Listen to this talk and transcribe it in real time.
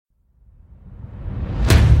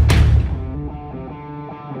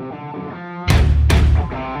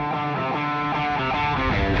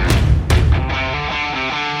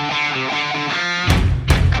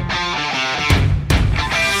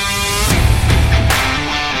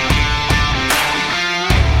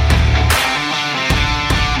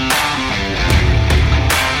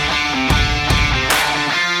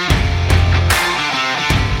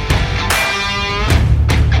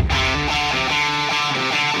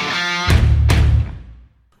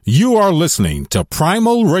You are listening to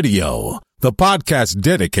Primal Radio, the podcast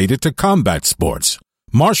dedicated to combat sports,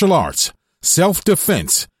 martial arts,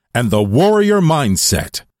 self-defense, and the warrior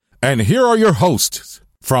mindset. And here are your hosts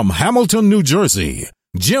from Hamilton, New Jersey,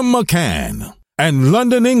 Jim McCann, and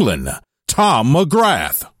London, England, Tom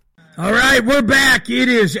McGrath. All right, we're back. It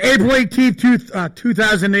is April 18th,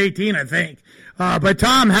 2018, I think. But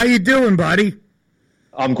Tom, how you doing, buddy?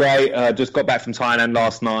 I'm great. Just got back from Thailand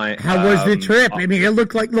last night. How was the trip? I mean, it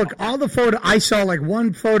looked like, all the photo, I saw like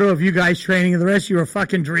one photo of you guys training and the rest of you were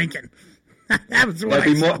fucking drinking. That was what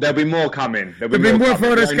There'll be more coming. There'll be more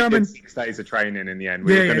photos coming. 6 days of training in the end.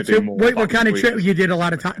 We're going to do more. Wait, what kind of trip? You did a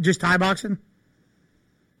lot of just Thai boxing?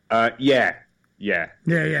 Yeah. Yeah.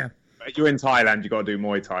 You're in Thailand, you got to do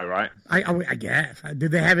Muay Thai, right? I guess.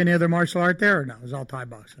 Did they have any other martial art there or no? It was all Thai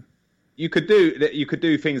boxing. You could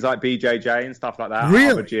do things like BJJ and stuff like that.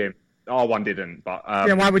 Really? Our gym. Our one didn't, but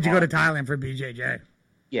why would you go to Thailand for BJJ?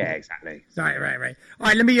 Yeah, exactly. Right. All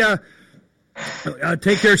right, let me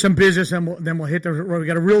take care of some business, and then we'll hit the road. We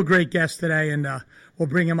got a real great guest today, and we'll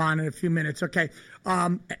bring him on in a few minutes. Okay,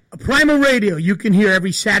 Primal Radio, you can hear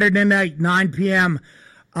every Saturday night, 9 p.m.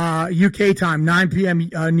 UK time, 9 p.m.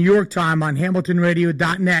 New York time on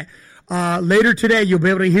HamiltonRadio.net. Later today, you'll be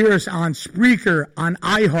able to hear us on Spreaker, on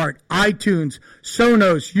iHeart, iTunes,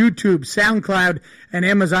 Sonos, YouTube, SoundCloud, and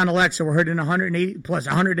Amazon Alexa. We're heard in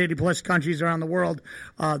 180 plus countries around the world.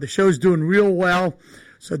 The show's doing real well.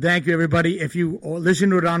 So thank you, everybody. If you listen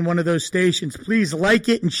to it on one of those stations, please like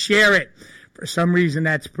it and share it. For some reason,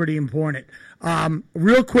 that's pretty important.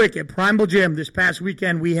 Real quick, at Primal Gym this past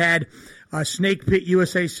weekend, we had a Snake Pit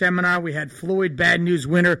USA seminar. We had Floyd Bad News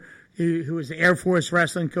Winter, who was the Air Force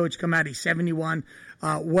wrestling coach, come out. He's 71.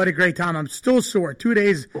 What a great time. I'm still sore. 2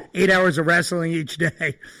 days, 8 hours of wrestling each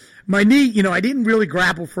day. My knee, I didn't really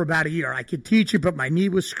grapple for about a year. I could teach it, but my knee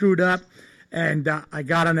was screwed up. And I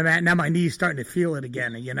got on the mat. Now my knee's starting to feel it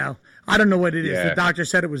again, I don't know what it is. Yeah. The doctor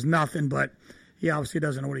said it was nothing, but he obviously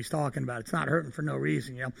doesn't know what he's talking about. It's not hurting for no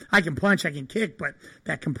reason, I can punch, I can kick, but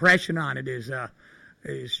that compression on it is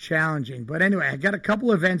challenging. But anyway, I got a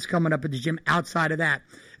couple events coming up at the gym outside of that.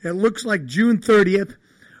 It looks like June 30th,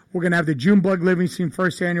 we're going to have the Junebug Livingston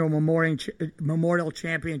First Annual Memorial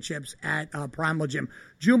Championships at Primal Gym.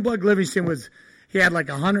 Junebug Livingston he had like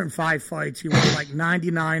 105 fights. He won like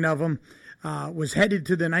 99 of them. Was headed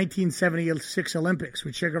to the 1976 Olympics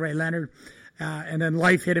with Sugar Ray Leonard. And then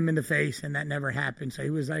life hit him in the face, and that never happened. So he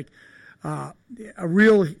was like a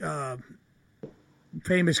real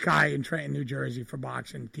famous guy in Trenton, New Jersey for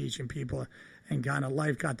boxing, teaching people, and kind of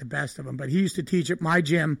life got the best of him. But he used to teach at my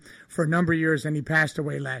gym for a number of years, and he passed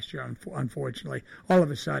away last year, unfortunately, all of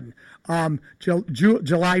a sudden.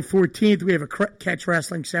 July 14th, we have a catch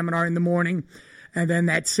wrestling seminar in the morning. And then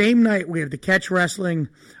that same night, we have the catch wrestling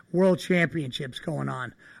World Championships going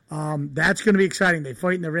on. That's going to be exciting. They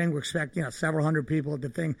fight in the ring. We expect, several hundred people at the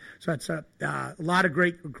thing. So it's a lot of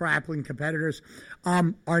great grappling competitors.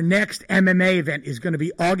 Our next MMA event is going to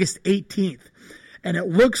be August 18th. And it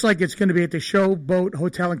looks like it's going to be at the Showboat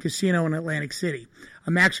Hotel and Casino in Atlantic City.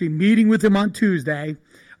 I'm actually meeting with him on Tuesday.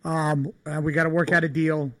 We got to work out a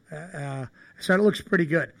deal. So it looks pretty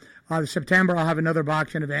good. September, I'll have another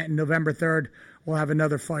boxing event. And November 3rd, we'll have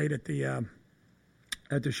another fight at the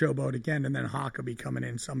Showboat again, and then Hawk will be coming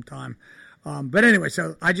in sometime. But anyway,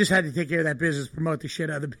 so I just had to take care of that business, promote the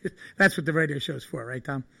shit out of the business. That's what the radio show's for, right,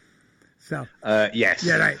 Tom? So yes.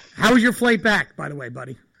 Yeah, right. How was your flight back, by the way,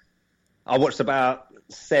 buddy? I watched about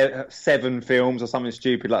 7 films or something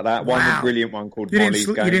stupid like that. Wow. One was a brilliant one called Molly's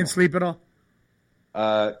Game. You didn't sleep at all?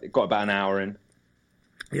 Got about an hour in.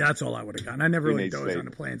 Yeah, that's all I would have gotten. I never really dozed on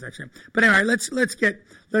the planes, actually. But anyway, let's get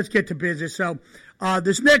to business. So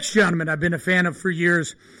this next gentleman I've been a fan of for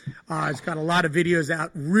years. He's got a lot of videos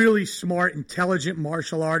out. Really smart, intelligent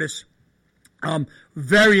martial artist.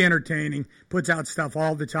 Very entertaining. Puts out stuff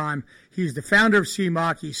all the time. He's the founder of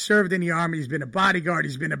CMOC. He's served in the Army. He's been a bodyguard.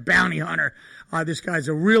 He's been a bounty hunter. This guy's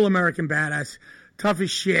a real American badass. Tough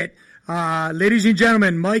as shit. Ladies and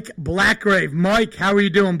gentlemen, Mike Blackgrave. Mike, how are you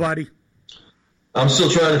doing, buddy? I'm still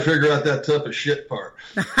trying to figure out that tough as shit part.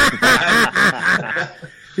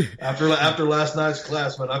 After last night's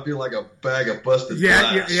class, man, I feel like a bag of busted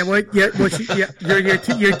glass.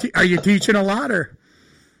 Are you teaching a lot, or?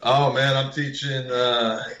 Oh man, I'm teaching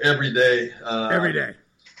every day. Every day.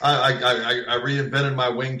 I reinvented my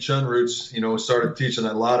Wing Chun roots. Started teaching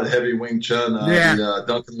a lot of heavy Wing Chun, the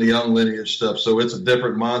Duncan Leung lineage stuff. So it's a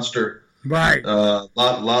different monster. Right. Lot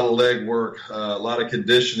of leg work, a lot of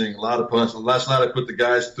conditioning, a lot of punches. Last night I put the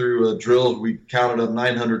guys through drills. We counted up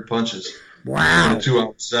 900 punches. Wow. In a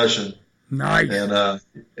 2-hour session. Nice.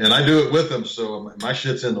 And I do it with him, so my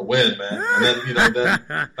shit's in the wind, man. And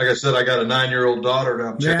then, like I said, I got a 9-year-old daughter that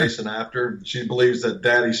I'm chasing after. She believes that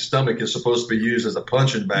daddy's stomach is supposed to be used as a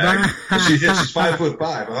punching bag. She's 5'5",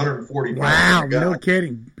 140 pounds. Wow, no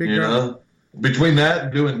kidding. Big girl. Between that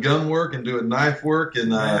and doing gun work and doing knife work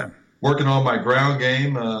and working on my ground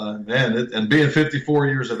game, and being 54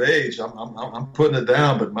 years of age, I'm putting it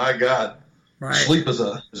down. But my God, sleep is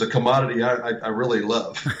a commodity I really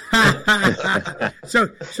love. So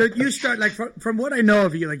you start like from what I know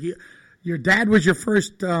of you, like your dad was your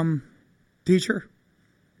first teacher.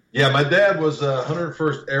 Yeah, my dad was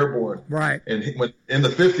 101st Airborne. Right. And in the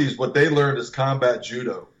 50s, what they learned is combat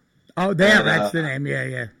judo. Oh, that's the name.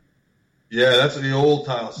 Yeah. Yeah, that's the old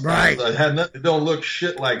style. Right. It don't look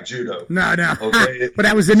shit like judo. No. Okay. But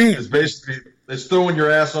that was the name. It's basically throwing your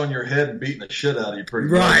ass on your head and beating the shit out of you pretty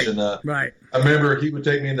much. And, right. I remember he would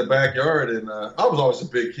take me in the backyard, and I was always a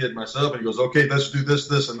big kid myself, and he goes, okay, let's do this,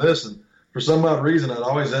 this, and this. And for some odd reason, I'd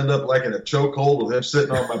always end up like in a chokehold with him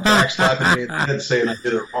sitting on my back, slapping me in the head, saying I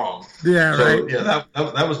did it wrong. Yeah, so, right. Yeah,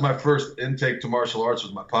 that was my first intake to martial arts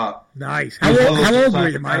with my pop. Nice. How old were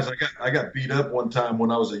you, Mike? I got beat up one time when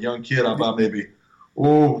I was a young kid. I'm about maybe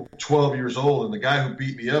 12 years old, and the guy who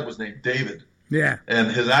beat me up was named David. Yeah. And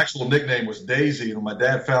his actual nickname was Daisy. And when my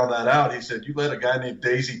dad found that out, he said, you let a guy named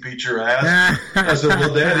Daisy beat your ass? I said,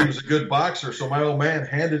 well, Dad, he was a good boxer. So my old man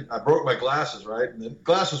I broke my glasses, right? And the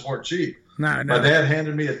glasses weren't cheap. No. My dad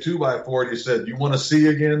handed me a 2x4 and he said, you want to see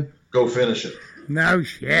again? Go finish it. No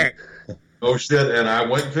shit. No shit. And I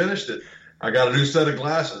went and finished it. I got a new set of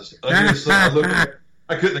glasses. I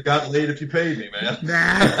couldn't have gotten laid if you paid me, man.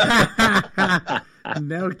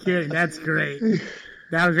 No kidding. That's great.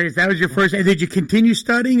 That was great. That was your first. And did you continue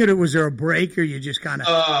studying, or was there a break, or you just kind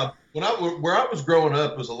of? Where I was growing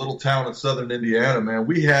up was a little town in southern Indiana. Man,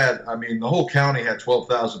 the whole county had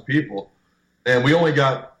 12,000 people, and we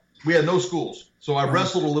had no schools. So I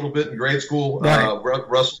wrestled a little bit in grade school.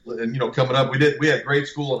 Wrestled, and coming up, we had grade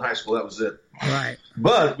school and high school. That was it. Right.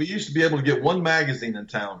 But we used to be able to get one magazine in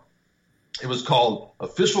town. It was called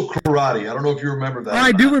Official Karate. I don't know if you remember that.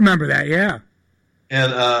 I do remember that. Yeah.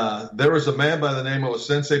 And there was a man by the name of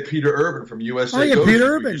Sensei Peter Urban from USA. Oh, yeah, Goju. Peter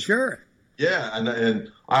Urban, sure. Yeah, and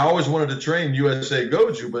I always wanted to train USA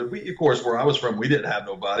Goju, but we, of course, where I was from, we didn't have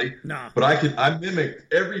nobody. No. But I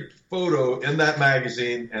mimicked every photo in that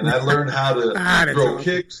magazine, and I learned how to throw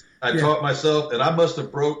kicks. I taught myself, and I must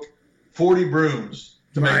have broke 40 brooms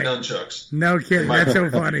to make nunchucks. No kidding. That's so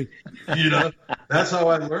funny. That's how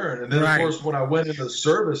I learned. And then, of course, when I went into the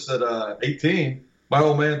service at 18, my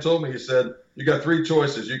old man told me, he said, you got 3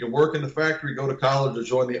 choices. You can work in the factory, go to college, or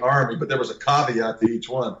join the Army. But there was a caveat to each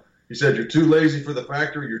one. He said, you're too lazy for the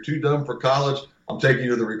factory, you're too dumb for college, I'm taking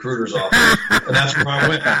you to the recruiter's office. And that's where I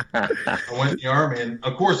went. I went in the Army. And,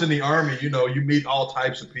 of course, in the Army, you meet all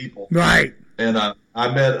types of people. Right. And I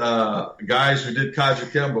met guys who did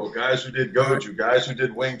Kajukenbo, guys who did Goju, guys who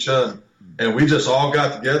did Wing Chun. And we just all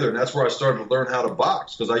got together, and that's where I started to learn how to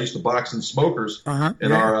box, because I used to box in smokers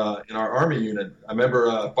in our Army unit. I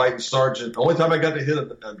remember fighting sergeant. The only time I got to hit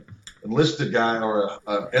an enlisted guy or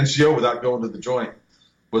a NCO without going to the joint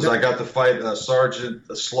was I got to fight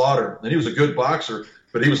Sergeant Slaughter, and he was a good boxer,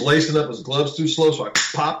 but he was lacing up his gloves too slow, so I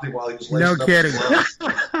popped him while he was lacing up his gloves.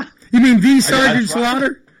 You mean the Sergeant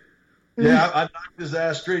Slaughter? Yeah, I knocked his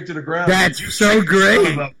ass straight to the ground. That's so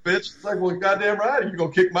great. Bitch. It's like, well, goddamn right. You're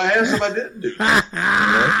going to kick my ass if I didn't do it.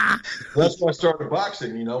 That's why I started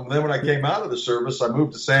boxing, And then when I came out of the service, I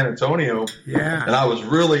moved to San Antonio. Yeah. And I was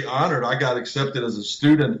really honored. I got accepted as a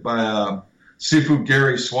student by Sifu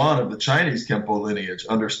Gary Swan of the Chinese Kempo lineage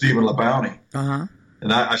under Stephen LeBounty. Uh-huh.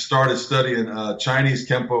 And I started studying Chinese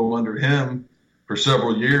Kempo under him for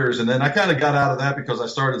several years. And then I kind of got out of that because I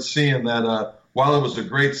started seeing that while it was a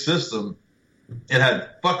great system, it had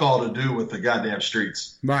fuck all to do with the goddamn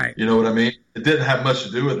streets. Right. You know what I mean? It didn't have much to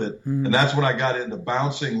do with it. Mm. And that's when I got into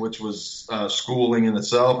bouncing, which was schooling in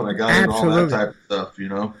itself, and I got into all that type of stuff,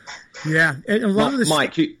 Yeah. And a lot of this...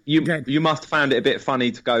 Mike, you must have found it a bit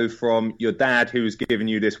funny to go from your dad, who's giving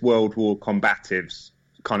you this World War combatives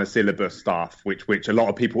kind of syllabus stuff, which a lot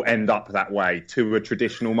of people end up that way, to a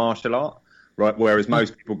traditional martial art, right? Whereas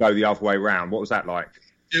most people go the other way around. What was that like?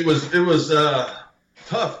 It was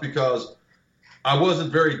tough because I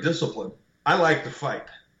wasn't very disciplined. I like to fight.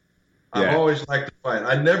 I've always liked to fight.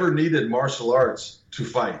 I never needed martial arts to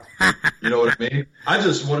fight. You know what I mean? I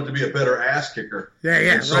just wanted to be a better ass kicker. Yeah.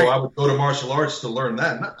 And so I would go to martial arts to learn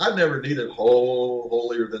that. And I never needed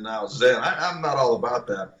holier than thou Zen. I'm not all about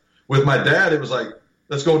that. With my dad, it was like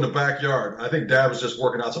let's go in the backyard. I think Dad was just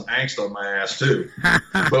working out some angst on my ass too.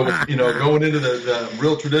 But going into the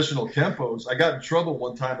real traditional Kempos, I got in trouble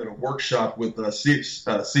one time at a workshop with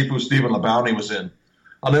Sifu Stephen Labounty was in.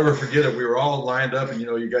 I'll never forget it. We were all lined up, and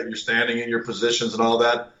you got your standing in your positions and all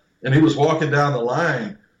that. And he was walking down the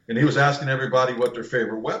line, and he was asking everybody what their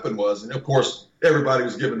favorite weapon was. And of course, everybody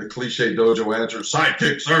was giving the cliche dojo answer: side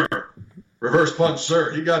kick, sir; reverse punch,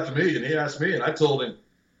 sir. He got to me, and he asked me, and I told him,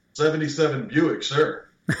 77 Buick, sir.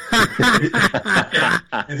 And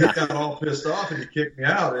he got all pissed off, and he kicked me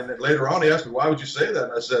out. And then later on, he asked me, why would you say that?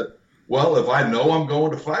 And I said, well, if I know I'm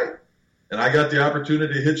going to fight, and I got the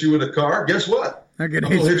opportunity to hit you with a car, guess what? I'm going to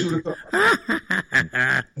hit you with a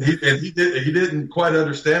car. He didn't quite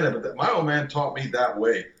understand it, but my old man taught me that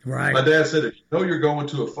way. Right. My dad said, if you know you're going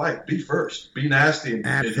to a fight, be first. Be nasty and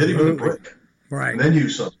hit him with a brick. Right. And then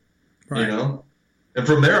use something. Right. And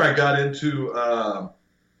from there, I got into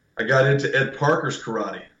Ed Parker's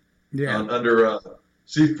karate. Yeah. Under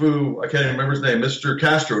Sifu, I can't even remember his name, Mr.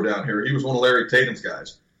 Castro down here. He was one of Larry Tatum's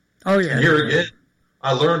guys. Oh, yeah. And here again,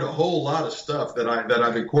 I learned a whole lot of stuff that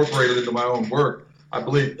I've incorporated into my own work. I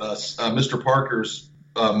believe Mr. Parker's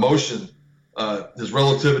motion, his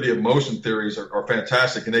relativity of motion theories are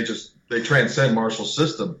fantastic, and they transcend martial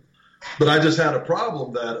system. But I just had a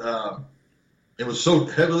problem that it was so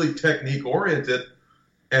heavily technique oriented,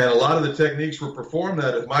 and a lot of the techniques were performed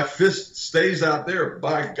that if my fist stays out there,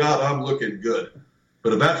 by God, I'm looking good.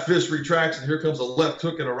 But if that fist retracts and here comes a left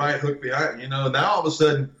hook and a right hook behind, now all of a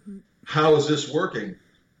sudden, how is this working?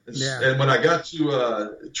 Yeah. And when I got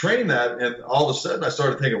to train that, and all of a sudden I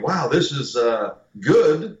started thinking, wow, this is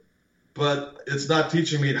good, but it's not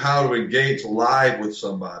teaching me how to engage live with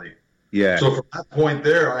somebody. Yeah. So from that point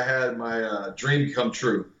there, I had my dream come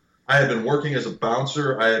true. I had been working as a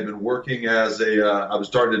bouncer. I had been working as I was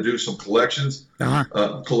starting to do some collections.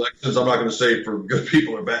 Collections, I'm not going to say for good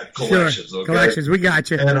people or bad collections. Sure. Okay? Collections, we got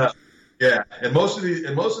you. And and most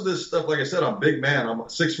of this stuff, like I said, I'm a big man. I'm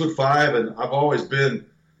 6'5", and I've always been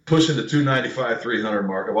pushing the 295, 300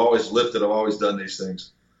 mark. I've always lifted. I've always done these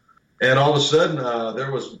things. And all of a sudden,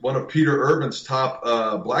 there was one of Peter Urban's top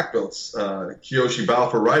black belts, Kiyoshi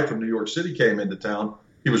Balfour Wright from New York City, came into town.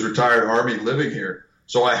 He was retired Army living here.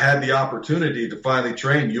 So I had the opportunity to finally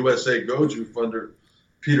train USA Goju under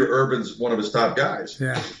Peter Urban's one of his top guys.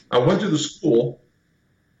 Yeah. I went to the school,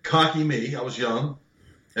 cocky me, I was young,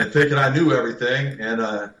 and thinking I knew everything,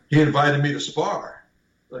 and he invited me to spar.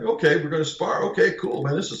 Like, okay, we're going to spar. Okay, cool,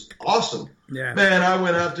 man. This is awesome. Yeah. Man, I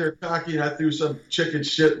went out there cocky, and I threw some chicken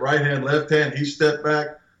shit right hand, left hand. He stepped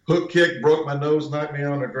back, hook kick, broke my nose, knocked me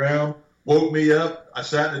on the ground, woke me up. I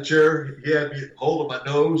sat in the chair. He had me hold of my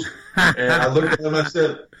nose, and I looked at him and I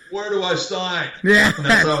said, where do I sign? Yeah, And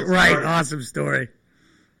that's how it right. started. Awesome story.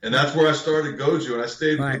 And that's where I started Goju, and I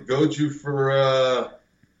stayed with Goju for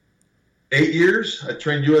 8 years. I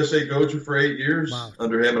trained USA Goju for 8 years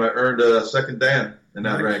under him, and I earned a second Dan in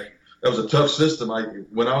that rank. That was a tough system.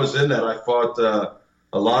 When I was in that, I fought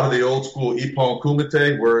a lot of the old school Ippon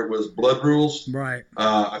Kumite, where it was blood rules. Right.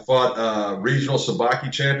 I fought regional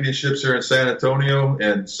Sabaki championships here in San Antonio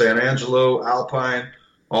and San Angelo, Alpine,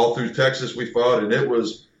 all through Texas we fought, and it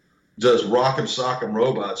was just rock'em sock'em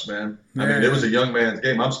robots, man. I mean, it was a young man's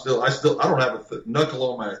game. I don't have a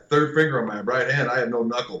knuckle on my third finger on my right hand. I have no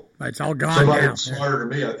knuckle. It's all gone. Somebody now. was smarter than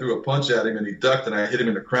me. I threw a punch at him, and he ducked, and I hit him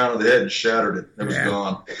in the crown of the head and shattered it. It was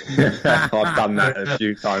gone. I've done that a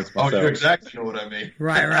few times myself. Oh, you exactly know what I mean.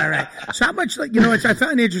 Right. So how much, I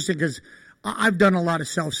find it interesting because I've done a lot of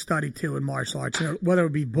self-study, too, in martial arts, whether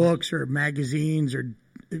it be books or magazines or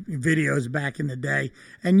videos back in the day.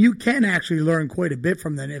 And you can actually learn quite a bit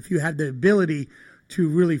from them if you have the ability to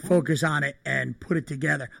really focus on it and put it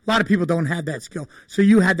together. A lot of people don't have that skill. So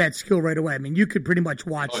you had that skill right away. I mean, you could pretty much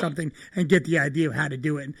watch something and get the idea of how to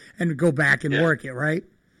do it and go back and work it, right?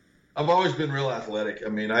 I've always been real athletic. I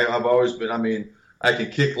mean, I've always been, I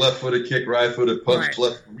can kick left-footed, kick right-footed, punch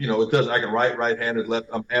left. It doesn't, I can right-handed, left.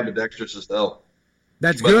 I'm ambidextrous as hell.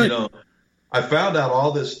 That's good. I found out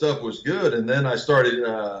all this stuff was good, and then I started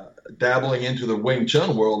dabbling into the Wing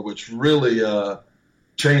Chun world, which really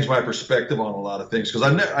changed my perspective on a lot of things.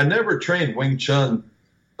 Because I never trained Wing Chun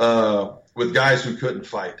with guys who couldn't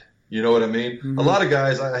fight. You know what I mean? Mm-hmm. A lot of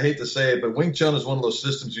guys, I hate to say it, but Wing Chun is one of those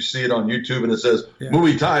systems you see it on YouTube, and it says,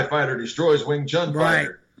 Muay Thai fighter destroys Wing Chun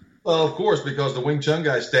fighter. Well, of course, because the Wing Chun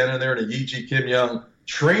guy's standing there in a Yi Ji Kim Young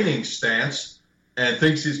training stance and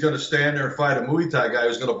thinks he's going to stand there and fight a Muay Thai guy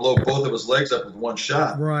who's going to blow both of his legs up with one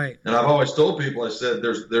shot. Right. And I've always told people, I said,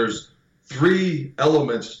 there's three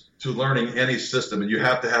elements to learning any system, and you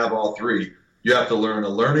have to have all three. You have to learn a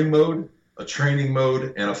learning mode, a training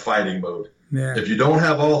mode, and a fighting mode. Yeah. If you don't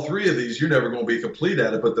have all three of these, you're never going to be complete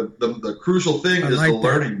at it. But the crucial thing is the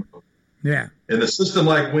learning mode. Yeah. In a system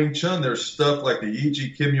like Wing Chun, there's stuff like the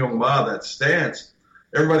Yiji Kim Yong Ma, that stance.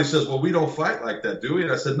 Everybody says, well, we don't fight like that, do we?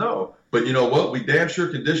 And I said, no. But you know what? We damn sure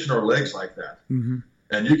condition our legs like that. Mm-hmm.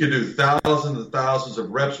 And you can do thousands and thousands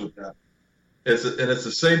of reps with that. It's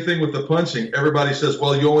the same thing with the punching. Everybody says,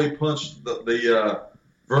 well, you only punch the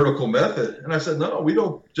vertical method. And I said, no, we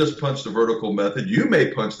don't just punch the vertical method. You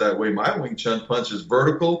may punch that way. My Wing Chun punch is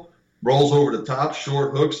vertical, rolls over the top,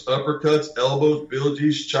 short hooks, uppercuts, elbows,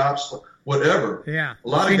 biljies, chops, whatever. Yeah. A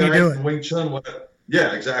lot of guys in Wing Chun,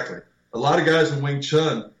 yeah, exactly. A lot of guys in Wing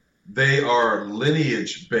Chun, they are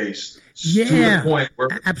lineage based to the point where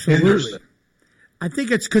absolutely. I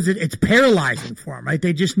think it's because it's paralyzing for them, right?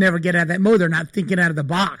 They just never get out of that mode. They're not thinking out of the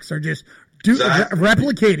box. They're just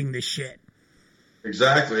replicating this shit.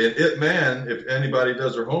 Exactly. And Ip Man, if anybody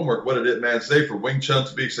does their homework, what did Ip Man say? For Wing Chun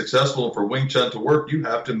to be successful and for Wing Chun to work, you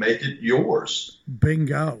have to make it yours.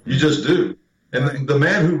 Bingo. You just do. And the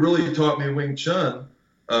man who really taught me Wing Chun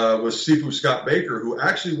was Sifu Scott Baker, who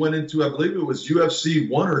actually went into, I believe it was UFC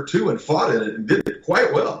 1 or 2 and fought in it and did it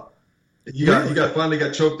quite well. He finally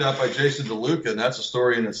got choked out by Jason DeLuca, and that's a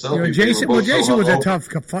story in itself. Jason was a tough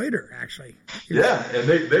fighter, actually. Yeah, and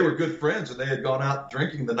they were good friends, and they had gone out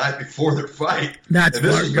drinking the night before their fight. This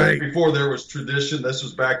was back before there was tradition. This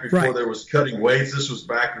was back before there was cutting weights. This was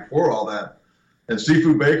back before all that. And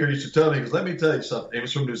Sifu Baker used to tell me, he goes, let me tell you something. He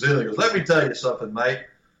was from New Zealand. He goes, let me tell you something, mate.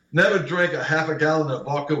 Never drink a half a gallon of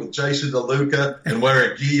vodka with Jason DeLuca and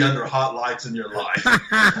wear a gi under hot lights in your life.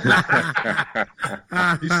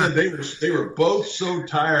 He said they were both so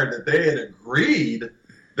tired that they had agreed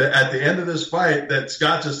that at the end of this fight that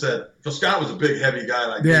Scott just said, because Scott was a big, heavy guy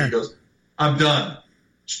like me, he goes, I'm done.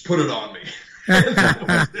 Just put it on me.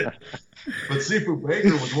 But Sifu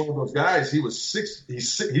Baker was one of those guys. He was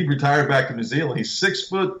he retired back to New Zealand. He's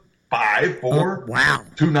 6'5", 4, wow,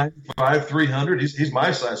 295, 300. He's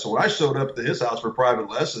my size. So when I showed up to his house for private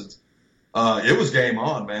lessons, it was game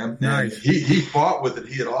on, man. Nice. And he fought with it.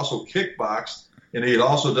 He had also kickboxed, and he had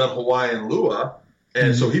also done Hawaiian Lua.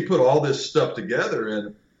 And so he put all this stuff together,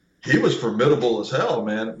 and he was formidable as hell,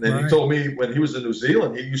 man. And he told me when he was in New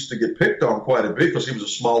Zealand, he used to get picked on quite a bit because he was a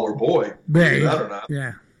smaller boy. Believe that or not.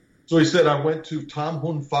 Yeah. So he said, I went to Tom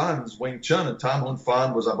Hun Fan's Wing Chun, and Tom Hun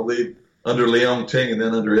Fan was, I believe, under Leong Ting and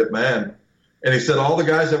then under Ip Man. And he said all the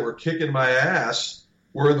guys that were kicking my ass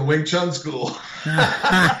were in the Wing Chun school.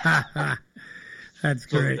 That's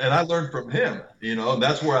great. And I learned from him, and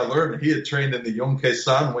that's where I learned. He had trained in the Yongkei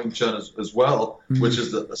San Wing Chun as well, which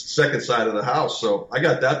is the second side of the house. So I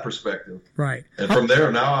got that perspective. Right. And from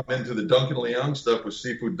there, now I'm into the Duncan Leung stuff with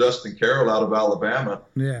Sifu Dustin Carroll out of Alabama.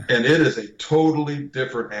 Yeah. And it is a totally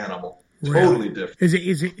different animal. Really? Totally different.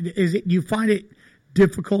 Is it, you find it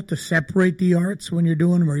difficult to separate the arts when you're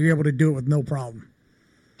doing them, or you're able to do it with no problem?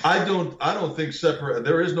 I don't think separate.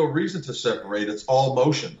 There is no reason to separate. It's all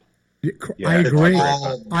motion. Yeah,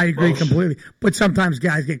 I agree completely. But sometimes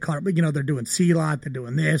guys get caught up. They're doing C-lot, they're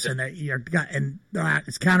doing this, and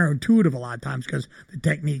it's counterintuitive a lot of times because the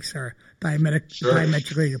techniques are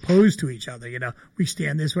diametrically opposed to each other. We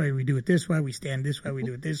stand this way, we do it this way. We stand this way, we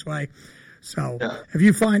do it this way. So if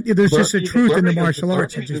you find there's just a truth in the martial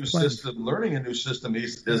arts, learning a new system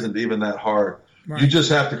isn't even that hard. Right. You just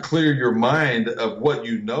have to clear your mind of what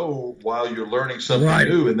you know while you're learning something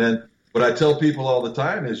new. And then what I tell people all the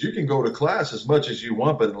time is you can go to class as much as you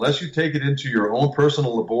want, but unless you take it into your own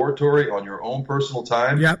personal laboratory on your own personal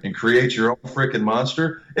time and create your own freaking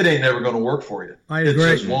monster, it ain't never going to work for you. I agree.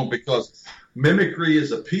 It just won't, because mimicry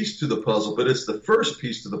is a piece to the puzzle, but it's the first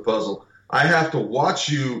piece to the puzzle. I have to watch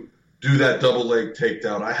you do that double leg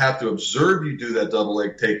takedown. I have to observe you do that double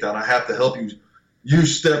leg takedown. I have to help you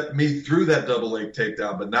step me through that double leg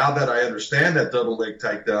takedown. But now that I understand that double leg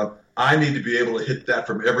takedown, I need to be able to hit that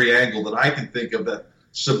from every angle that I can think of that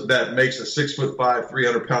makes a 6'5",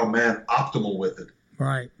 300-pound man optimal with it.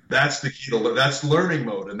 Right. That's the key to that's learning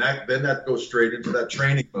mode, and then that goes straight into that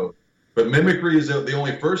training mode. But mimicry is the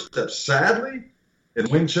only first step. Sadly, in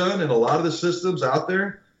Wing Chun and a lot of the systems out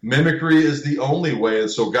there, mimicry is the only way. And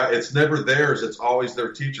so it's never theirs. It's always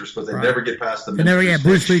their teachers, because they never get past the mimicry.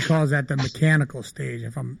 Bruce Lee calls that the mechanical stage,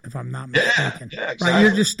 if I'm not mistaken. Yeah, exactly. Right,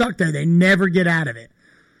 you're just stuck there. They never get out of it.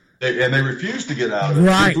 And they refuse to get out of it.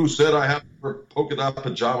 Right. Sifu said, I have to wear polka dot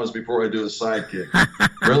pajamas before I do a side kick.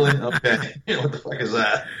 Really? Okay. What the fuck is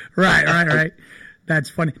that? Right.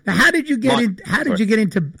 That's funny. Now, how did you get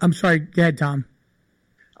into? I'm sorry. Go ahead, Tom.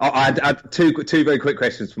 I had two very quick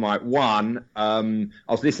questions for Mike. One, I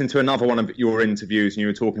was listening to another one of your interviews, and you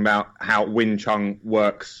were talking about how Wing Chun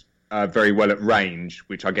works very well at range,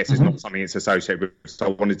 which I guess is not something it's associated with. So I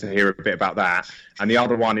wanted to hear a bit about that. And the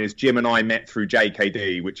other one is Jim and I met through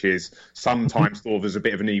JKD, which is sometimes thought of as a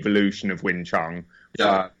bit of an evolution of Wing Chun.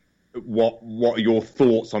 Yeah. What are your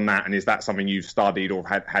thoughts on that? And is that something you've studied or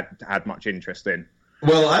had much interest in?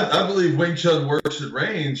 Well, I believe Wing Chun works at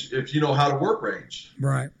range if you know how to work range.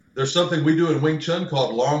 Right. There's something we do in Wing Chun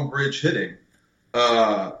called long bridge hitting.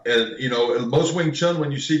 And, you know, in most Wing Chun,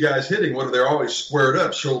 when you see guys hitting, they're always squared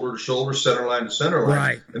up, shoulder to shoulder, center line to center line.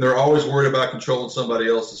 Right. And they're always worried about controlling somebody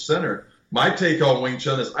else's center. My take on Wing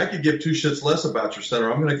Chun is I could give two shits less about your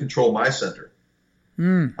center. I'm going to control my center.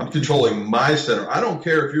 I'm controlling my center. I don't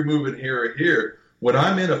care if you're moving here or here. When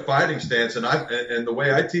I'm in a fighting stance, and the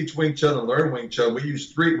way I teach Wing Chun and learn Wing Chun, we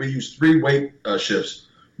use three weight shifts.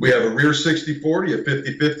 We have a rear 60-40, a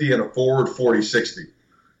 50-50, and a forward 40-60.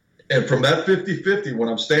 And from that 50-50, when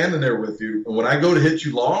I'm standing there with you, and when I go to hit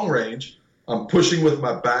you long range, I'm pushing with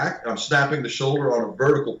my back, I'm snapping the shoulder on a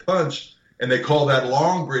vertical punch, and they call that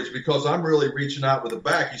long bridge because I'm really reaching out with the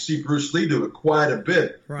back. You see Bruce Lee do it quite a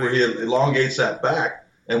bit, right, where he elongates that back.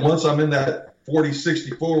 And once I'm in that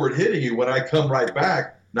 40-60 forward hitting you, when I come right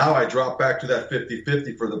back, now I drop back to that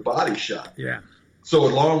 50-50 for the body shot. Yeah. So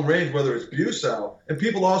at long range, whether it's Busao, and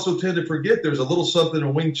people also tend to forget there's a little something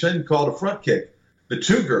in Wing Chun called a front kick, the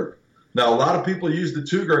two-gurk. Now, a lot of people use the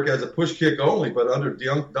two-gurk as a push kick only, but under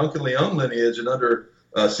Duncan Leung lineage and under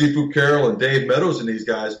Sifu Carroll and Dave Meadows and these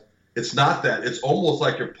guys, it's not that. It's almost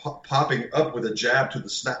like you're popping up with a jab to the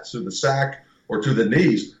sack or to the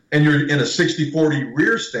knees, and you're in a 60-40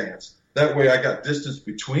 rear stance. That way I got distance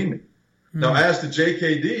between me. Now, as to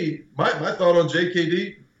JKD, my thought on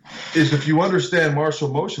JKD is if you understand martial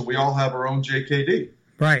motion, we all have our own JKD.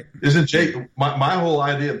 Right. My whole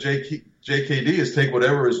idea of JKD is take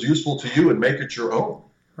whatever is useful to you and make it your own.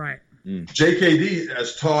 Right. JKD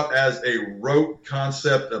is taught as a rote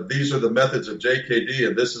concept of these are the methods of JKD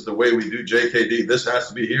and this is the way we do JKD. This has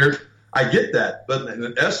to be here. I get that, but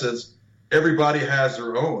in essence, everybody has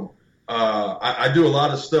their own. I do a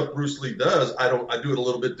lot of stuff Bruce Lee does. I do it a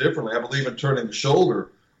little bit differently. I believe in turning the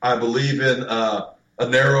shoulder. I believe in a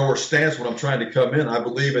narrower stance when I'm trying to come in. I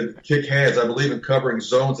believe in kick hands. I believe in covering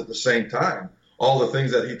zones at the same time. All the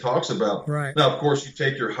things that he talks about. Right. Now, of course, you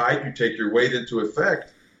take your height, you take your weight into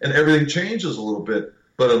effect, and everything changes a little bit.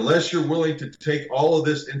 But unless you're willing to take all of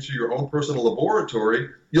this into your own personal laboratory,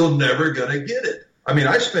 you're never going to get it. I mean,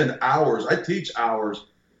 I spend hours. I teach hours,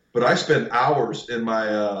 but I spend hours in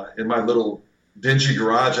my little dingy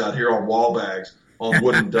garage out here on wall bags, on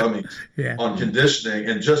wooden dummies, on conditioning,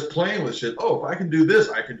 and just playing with shit. Oh, if I can do this,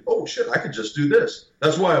 I can just do this.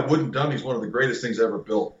 That's why a wooden dummy is one of the greatest things ever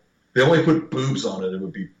built. They only put boobs on it, it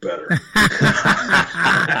would be better.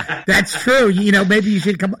 That's true. You know, maybe you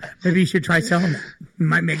should try selling that.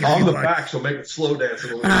 Might make it on the back, so make it slow dance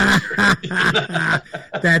a little bit.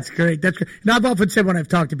 That's great. That's great. And I've often said when I've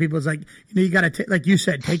talked to people, it's like, you know, you got to, like you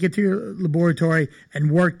said, take it to your laboratory and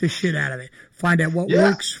work the shit out of it. Find out what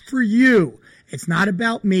works for you. It's not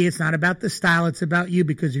about me. It's not about the style. It's about you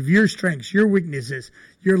because of your strengths, your weaknesses,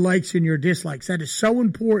 your likes and your dislikes. That is so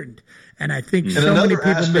important. And I think so many people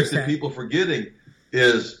miss that. Another aspect that people forgetting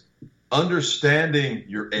is understanding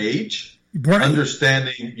your age,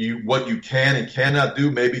 understanding what you can and cannot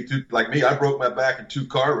do. Maybe like me, I broke my back in 2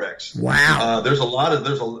 car wrecks. Wow. There's a lot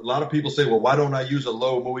of people say, well, why don't I use a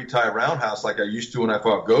low Muay Thai roundhouse like I used to when I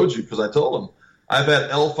fought Goju? Because I told them I've had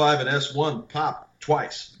L5 and S1 pop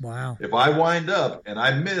twice. Wow. If I wind up and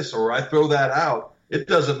I miss or I throw that out, it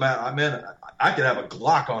doesn't matter. I mean, I could have a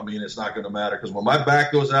Glock on me and it's not going to matter because when my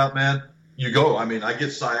back goes out, man, you go. I mean, I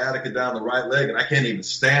get sciatica down the right leg and I can't even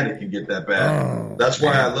stand it can get that bad. Oh, that's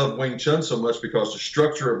why I love Wing Chun so much because the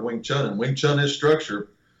structure of Wing Chun, and Wing Chun is structure.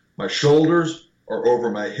 My shoulders are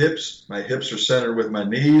over my hips. My hips are centered with my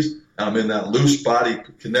knees. And I'm in that loose body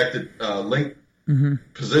connected link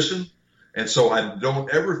position. And so I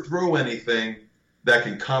don't ever throw anything that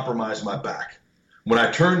can compromise my back. When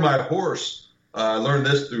I turn my horse, I learned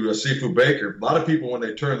this through Sifu Baker. A lot of people, when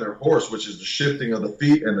they turn their horse, which is the shifting of the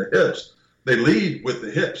feet and the hips, they lead with the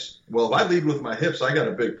hips. Well, if I lead with my hips, I got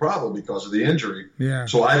a big problem because of the injury. Yeah.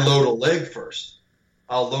 So I load a leg first.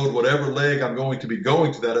 I'll load whatever leg I'm going to be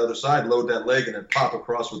going to that other side, load that leg, and then pop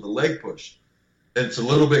across with the leg push. It's a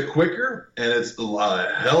little bit quicker, and it's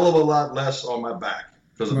a hell of a lot less on my back.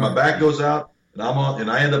 Because if my back goes out, and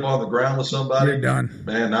I end up on the ground with somebody, you're done.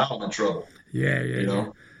 Man, now I'm in trouble.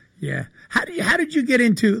 Yeah. How did you get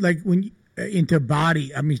into into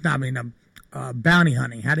body? Bounty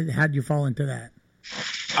hunting. How did you fall into that?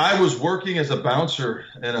 I was working as a bouncer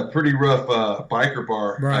in a pretty rough biker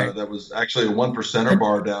bar that was actually a 1%er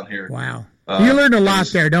bar down here. Wow. You learned a lot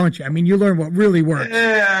there, don't you? I mean, you learned what really works.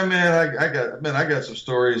 Yeah, man, I got some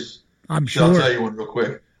stories. I'm sure. I'll tell you one real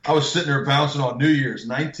quick. I was sitting there bouncing on New Year's,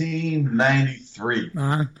 1993.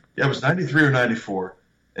 Yeah, it was 93 or 94.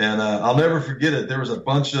 And I'll never forget it. There was a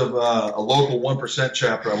bunch of a local 1%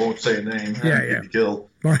 chapter. I won't say a name. Yeah. Killed.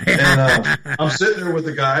 And I'm sitting there with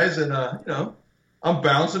the guys, and I'm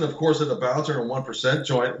bouncing. Of course, at a bouncer in a 1%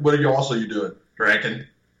 joint. What are you doing? Drinking.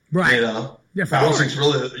 Right. Yeah, bouncing's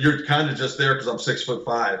really, you're kind of just there because I'm 6'5".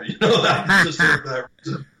 I'm just there for that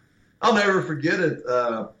reason. I'll never forget it.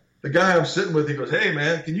 The guy I'm sitting with, he goes, "Hey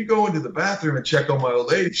man, can you go into the bathroom and check on my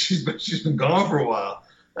old lady? She's been gone for a while."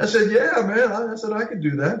 I said, "Yeah, man." I said, "I can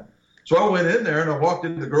do that." So I went in there and I walked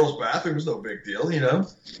into the girls' bathroom. It was no big deal, And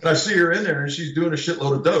I see her in there and she's doing a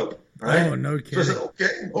shitload of dope. Right? Oh, no kidding. So I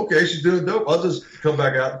said, okay, she's doing dope. I'll just come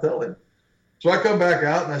back out and tell him. So I come back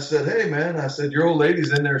out and I said, "Hey, man," I said, "your old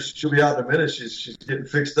lady's in there. She'll be out in a minute. She's getting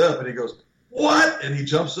fixed up." And he goes, "What?" And he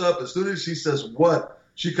jumps up. As soon as he says, "What?"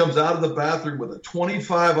 she comes out of the bathroom with a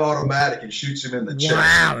 .25 automatic and shoots him in the chest.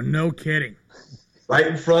 Wow, no kidding. Right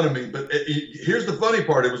in front of me. But here's the funny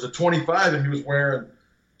part. It was a .25 and he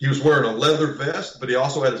was wearing a leather vest, but he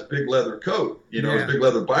also had his big leather coat, his big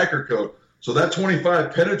leather biker coat. So that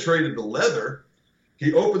 .25 penetrated the leather.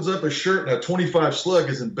 He opens up his shirt and a .25 slug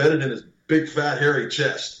is embedded in his big, fat, hairy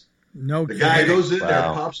chest. No The kidding. guy goes in there,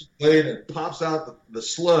 pops his blade, and pops out the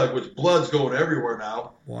slug, which blood's going everywhere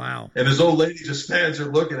now. Wow. And his old lady just stands there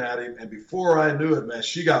looking at him. And before I knew it, man,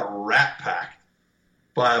 she got rat packed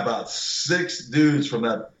by about 6 dudes from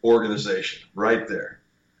that organization right there.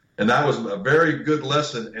 And that was a very good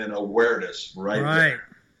lesson in awareness right there.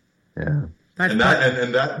 Yeah.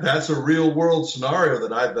 That's a real world scenario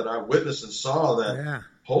that I witnessed and saw that,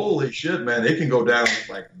 holy shit, man, it can go down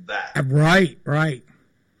like that. Right.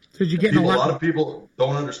 So you're getting a lot of people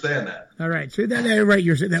don't understand that. All right. So that right,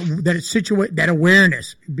 you're that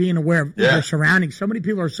awareness, being aware of your surroundings. So many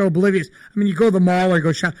people are so oblivious. I mean, you go to the mall or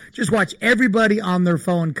go shop, just watch everybody on their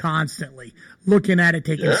phone constantly, looking at it,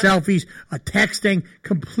 taking selfies, texting,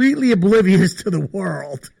 completely oblivious to the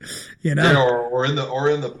world. Or in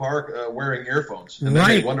the park wearing earphones. And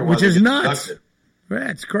right, wonder which is nuts. Abducted.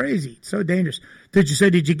 That's crazy. It's so dangerous. Did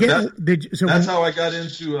you get? That's how I got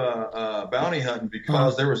into bounty hunting,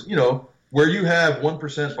 because there was, where you have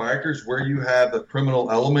 1% bikers, where you have a criminal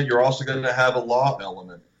element, you're also going to have a law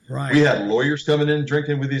element. Right. We had lawyers coming in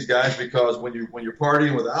drinking with these guys because when you're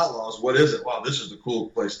partying with outlaws, what is it? Wow, this is the cool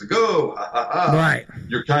place to go. Ha, ha, ha. Right.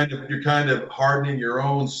 You're kind of hardening your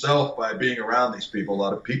own self by being around these people. A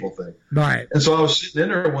lot of people think. Right. And so I was sitting in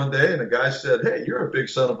there one day, and a guy said, "Hey, you're a big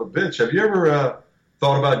son of a bitch. Have you ever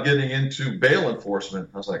thought about getting into bail enforcement?"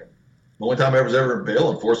 I was like, the only time I was ever in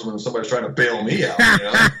bail enforcement was somebody's trying to bail me out.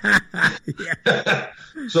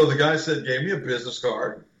 So the guy gave me a business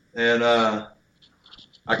card, and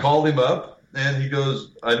I called him up, and he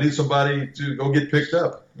goes, "I need somebody to go get picked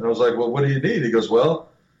up." And I was like, "Well, what do you need?" He goes, "Well,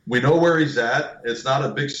 we know where he's at. It's not a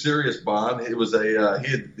big serious bond. It was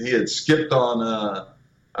he had skipped on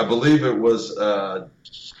I believe it was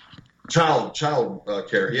child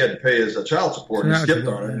care. He had to pay his child support. And he skipped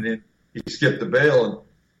on it, and then he skipped the bail." And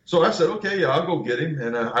so I said, "Okay, I'll go get him."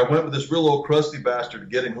 And I went with this real old crusty bastard to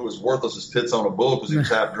get him, who was worthless as tits on a bull because he was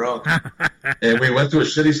half drunk. And we went to a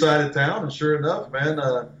shitty side of town, and sure enough, man,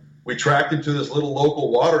 we tracked him to this little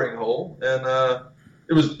local watering hole, and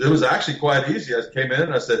it was actually quite easy. I came in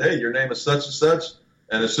and I said, "Hey, your name is such and such."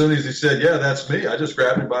 And as soon as he said, "Yeah, that's me," I just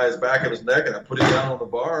grabbed him by his back of his neck and I put him down on the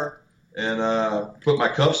bar and put my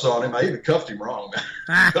cuffs on him. I even cuffed him wrong,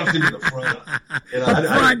 man. Cuffed him in the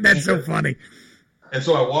front. That's so funny. And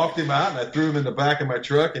so I walked him out and I threw him in the back of my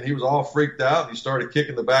truck, and he was all freaked out. He started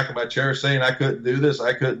kicking the back of my chair, saying I couldn't do this,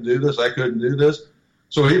 I couldn't do this, I couldn't do this.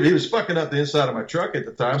 So he was fucking up the inside of my truck at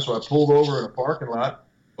the time. So I pulled over in a parking lot,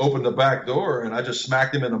 opened the back door, and I just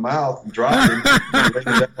smacked him in the mouth and dropped him and laid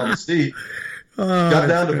him down on the seat. Got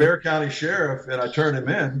down to Bexar County Sheriff, and I turned him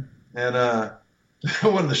in. And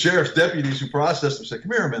one of the sheriff's deputies who processed him said,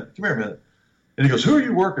 come here a minute. And he goes, "Who are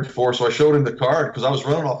you working for?" So I showed him the card because I was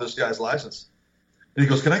running off this guy's license. And he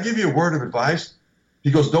goes, "Can I give you a word of advice?"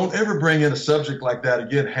 He goes, "Don't ever bring in a subject like that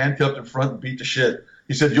again, handcuffed in front and beat to shit."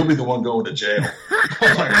 He said, "You'll be the one going to jail." I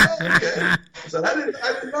was like, "Oh, okay." I said, I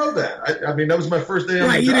didn't know that. I mean, that was my first day on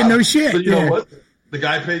the job. You didn't know shit. But you know what? The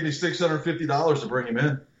guy paid me $650 to bring him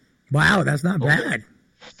in. Wow, that's not bad.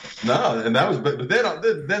 No, and that was, but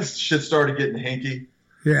then shit started getting hinky.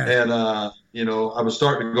 Yeah. And, I was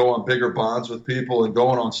starting to go on bigger bonds with people and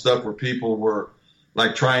going on stuff where people were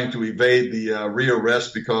like trying to evade the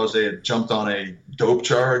rearrest because they had jumped on a dope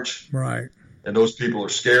charge. Right. And those people are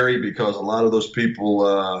scary because a lot of those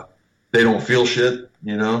people they don't feel shit,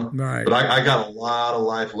 you know. Right. But I got a lot of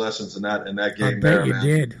life lessons in that game. I bet there, you man.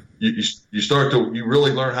 did. You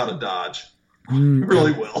really learn how to dodge. You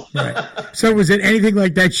really will. Right. So was it anything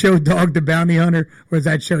like that show, Dog the Bounty Hunter, or was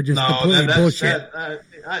that show just completely bullshit?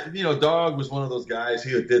 Dog was one of those guys.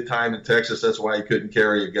 He did time in Texas. That's why he couldn't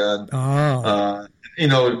carry a gun. Oh.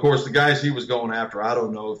 Of course, the guys he was going after, I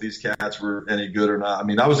don't know if these cats were any good or not. I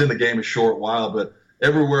mean, I was in the game a short while, but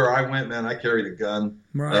everywhere I went, man, I carried a gun.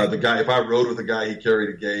 Right. The guy, if I rode with a guy, he carried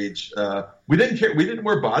a gauge. We didn't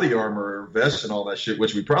wear body armor or vests and all that shit,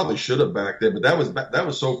 which we probably should have back then. But that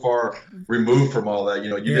was so far removed from all that.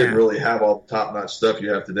 You didn't really have all the top notch stuff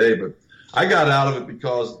you have today. But I got out of it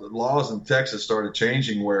because the laws in Texas started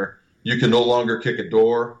changing, where you can no longer kick a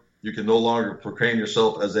door. You can no longer proclaim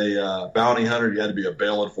yourself as a bounty hunter. You had to be a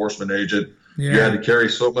bail enforcement agent. Yeah. You had to carry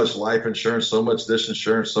so much life insurance, so much this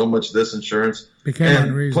insurance, so much this insurance.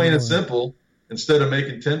 Became and plain and simple, instead of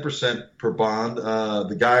making 10% per bond,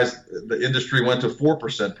 the industry went to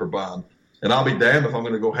 4% per bond. And I'll be damned if I'm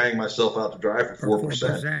going to go hang myself out to dry for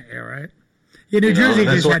 4%. Yeah, right. Yeah, New Jersey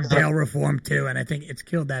just had bail reform too, and I think it's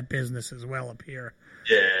killed that business as well up here.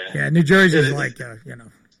 Yeah. Yeah, New Jersey's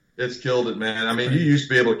It's killed it, man. I mean, you used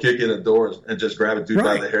to be able to kick in a door and just grab a dude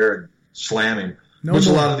by the hair and slam him. A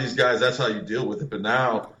lot of these guys, that's how you deal with it. But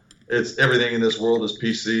now it's everything in this world is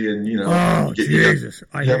PC, and you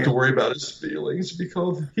have to worry about his feelings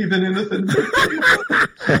because even anything.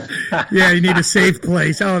 Yeah, you need a safe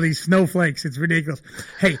place. Oh, these snowflakes, it's ridiculous.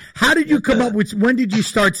 Hey, how did you come up with? When did you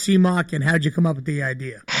start CMOC, and how did you come up with the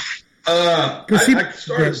idea? I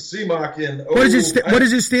started CMOC in. What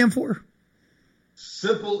does it stand for?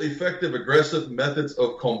 Simple, effective, aggressive methods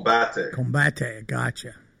of combate. Combate,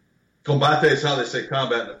 gotcha. Combate is how they say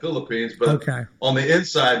combat in the Philippines, but on the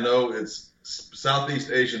inside, no, it's Southeast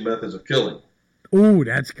Asian methods of killing. Ooh,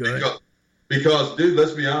 that's good. Because, dude,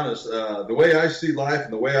 let's be honest, the way I see life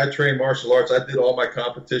and the way I train martial arts, I did all my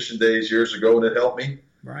competition days years ago, and it helped me.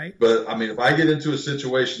 Right. But, I mean, if I get into a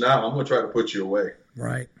situation now, I'm going to try to put you away.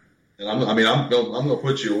 Right. And I'm going to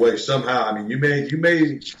put you away somehow. I mean, you may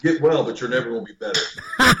get well, but you're never going to be better.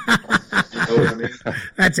 You know what I mean?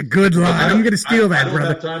 That's a good line. I'm going to steal that, brother.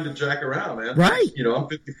 I don't have time to jack around, man. Right. I'm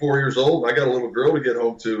 54 years old. I got a little girl to get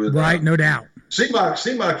home to. And, right, no doubt.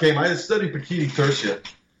 CMOC came. I had studied Pakiti Tercia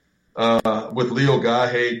with Leo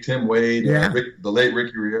Gahe, Tim Wade, the late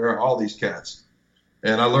Ricky Riera, all these cats.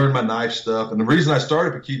 And I learned my knife stuff. And the reason I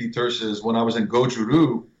started Pakiti Tercia is when I was in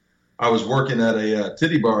Gojuru, I was working at a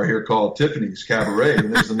titty bar here called Tiffany's Cabaret.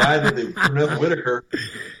 And there's the night of the Pernell Whitaker,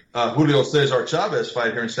 Julio Cesar Chavez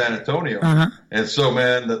fight here in San Antonio. Uh-huh. And so,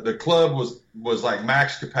 man, the club was like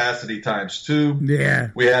max capacity times 2. Yeah.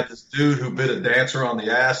 We had this dude who bit a dancer on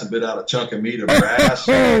the ass and bit out a chunk of meat of her ass.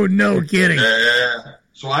 Oh, no kidding. Yeah.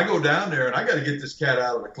 So I go down there, and I got to get this cat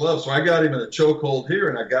out of the club. So I got him in a chokehold here,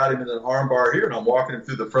 and I got him in an arm bar here, and I'm walking him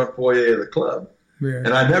through the front foyer of the club. Yeah. And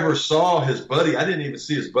I never saw his buddy. I didn't even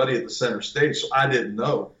see his buddy at the center stage, so I didn't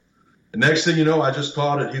know. The next thing you know, I just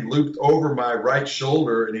caught it. He looped over my right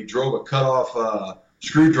shoulder, and he drove a cut-off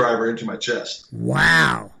screwdriver into my chest.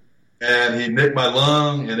 Wow. And he nicked my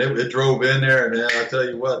lung, and it drove in there. And, man, I tell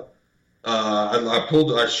you what,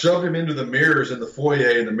 I shoved him into the mirrors in the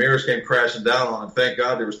foyer, and the mirrors came crashing down on him. Thank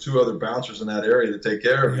God there was 2 other bouncers in that area to take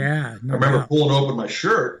care of him. Yeah, I remember pulling open my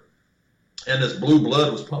shirt, and this blue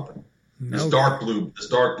blood was pumping. This dark blood.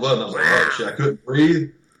 And I was like, oh, shit, I couldn't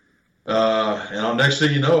breathe. And next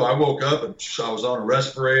thing you know, I woke up and I was on a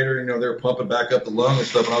respirator. They were pumping back up the lung and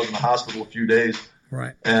stuff. And I was in the hospital a few days.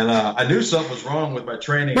 Right. And I knew something was wrong with my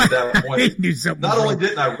training at that point. Not only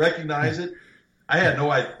didn't I recognize it, I had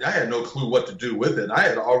no clue what to do with it.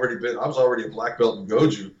 I was already a black belt in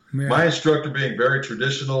Goju. Yeah. My instructor, being very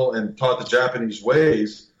traditional and taught the Japanese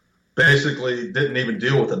ways, basically didn't even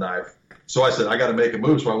deal with a knife. So I said, I got to make a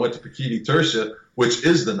move. So I went to Pakiti Tercia, which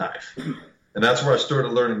is the knife. And that's where I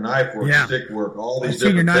started learning knife work, stick work, all these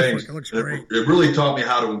different things. It looks great. It really taught me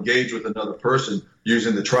how to engage with another person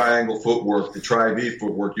using the triangle footwork, the tri-V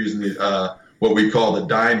footwork, using the what we call the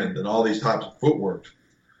diamond and all these types of footwork.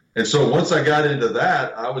 And so once I got into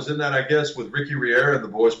that, I was in that, I guess, with Ricky Riera and the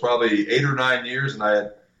boys probably 8 or 9 years, and I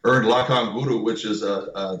had earned Lakang Guru, which is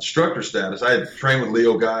a instructor status. I had trained with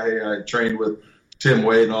Leo Gahe. I had trained with Tim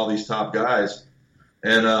Wade and all these top guys.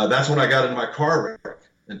 And that's when I got in my car wreck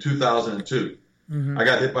in 2002. Mm-hmm. I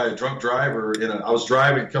got hit by a drunk driver. I was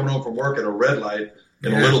driving, coming home from work at a red light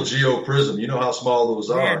in a little Geo Prism. You know how small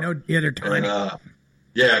those are. They're tiny. And,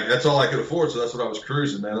 that's all I could afford, so that's what I was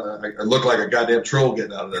cruising, man. I looked like a goddamn troll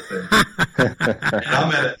getting out of that thing.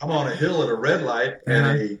 And I'm on a hill at a red light,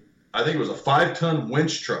 and I think it was a 5-ton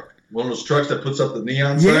winch truck, one of those trucks that puts up the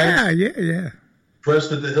neon sign. Yeah.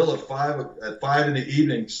 Crested the hill at 5 in the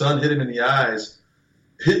evening. Sun hit him in the eyes,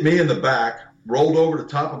 hit me in the back, rolled over the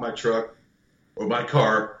top of my truck or my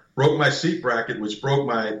car, broke my seat bracket, which broke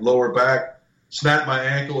my lower back, snapped my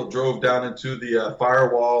ankle, drove down into the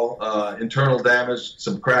firewall, internal damage,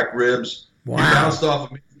 some cracked ribs. Wow. He bounced off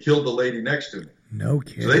of me, killed the lady next to me. No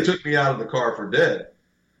kidding. So they took me out of the car for dead.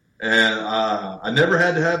 And I never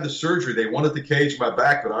had to have the surgery. They wanted to cage my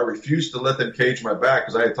back, but I refused to let them cage my back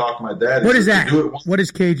because I had talked to my dad. What is that? What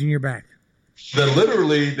is caging your back? Then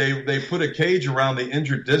literally they put a cage around the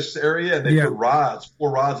injured disc area, and they put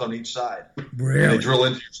 4 rods on each side. Really? And they drill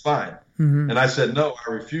into your spine. Mm-hmm. And I said, no,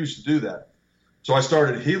 I refuse to do that. So I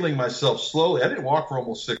started healing myself slowly. I didn't walk for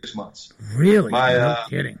almost 6 months. Really? No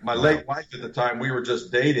kidding. My late wife at the time, we were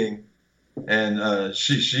just dating, and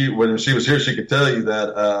she when she was here, she could tell you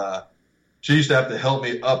that she used to have to help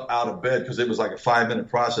me up out of bed because it was like a 5-minute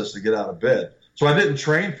process to get out of bed. So I didn't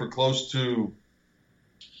train for close to,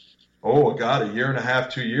 a year and a half,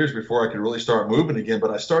 2 years before I could really start moving again. But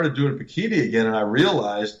I started doing Pikiti again, and I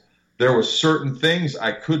realized there were certain things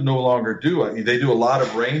I could no longer do. I mean, they do a lot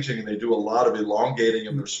of ranging, and they do a lot of elongating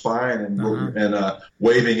of their spine and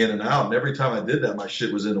waving in and out. And every time I did that, my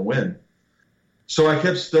shit was in the wind. So I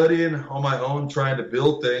kept studying on my own, trying to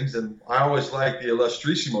build things. And I always liked the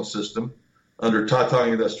Illustrissimo system under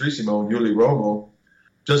Tatang Illustrissimo and Yuli Romo,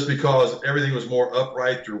 just because everything was more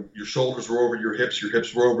upright. Your shoulders were over your hips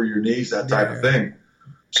were over your knees, that type of thing.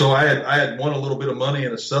 So I had won a little bit of money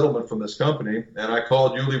in a settlement from this company, and I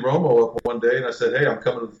called Yuli Romo up one day, and I said, hey, I'm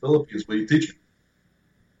coming to the Philippines. Will you teach me?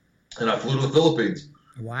 And I flew to the Philippines.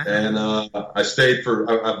 Wow. And I stayed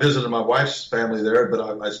I visited my wife's family there, but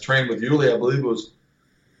I was trained with Yuli. I believe it was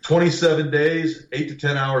 27 days, 8 to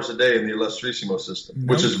 10 hours a day in the Illustrissimo system,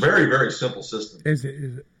 which is a very, very simple system. Is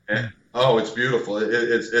it? And, it's beautiful.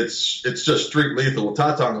 It's just street lethal.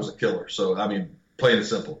 Tatang was a killer. So, I mean, plain and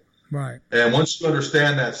simple. Right. And once you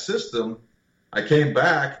understand that system, I came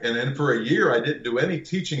back, and then for a year, I didn't do any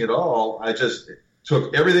teaching at all. I just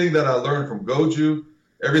took everything that I learned from Goju,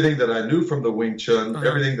 everything that I knew from the Wing Chun,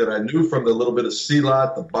 everything that I knew from the little bit of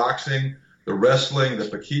Silat, the boxing, the wrestling, the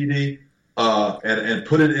Pikiti, and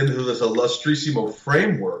put it into this Illustrissimo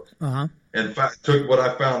framework. In fact, took what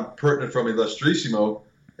I found pertinent from Illustrissimo,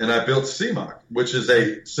 and I built CMOC, which is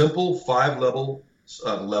a simple 5-level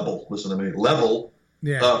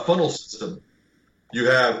funnel system. You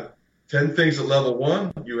have 10 things at level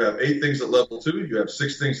 1, you have 8 things at level 2, you have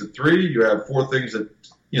 6 things at 3, you have 4 things at,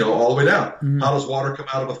 all the way down. How does water come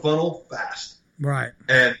out of a funnel? Fast. Right.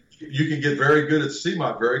 And you can get very good at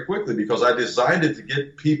CMOC very quickly because I designed it to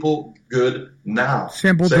get people good now.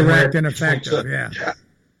 Simple, direct, and effective. Yeah.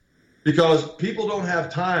 Because people don't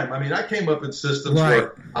have time. I mean, I came up in systems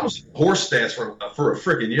where I was in horse stance for a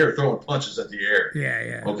freaking year throwing punches at the air.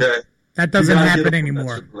 Yeah. Okay? That doesn't happen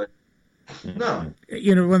anymore. No.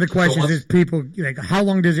 One of the questions is people, how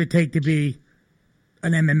long does it take to be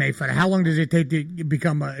an MMA fighter? How long does it take to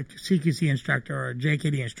become a CQC instructor or a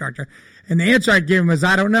JKD instructor? And the answer I give them is,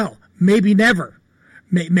 I don't know. Maybe never.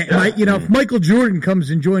 If Michael Jordan comes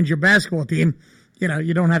and joins your basketball team,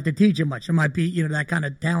 you don't have to teach him much. It might be, that kind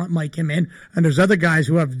of talent might come in. And there's other guys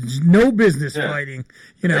who have no business fighting.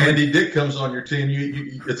 Andy Dick comes on your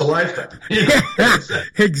team. It's a lifetime.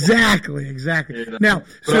 Exactly. Now,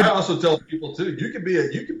 I also tell people too, you could be a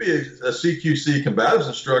CQC combatives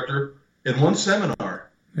instructor in one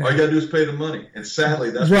seminar. Yeah. All you got to do is pay the money. And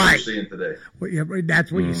sadly, that's what we're seeing today. Well,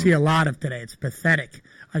 that's what you see a lot of today. It's pathetic.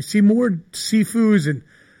 I see more Sifus and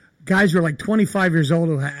guys who are like 25 years old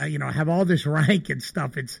who have all this rank and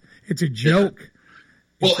stuff. It's a joke.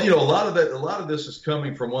 Well, a lot of this is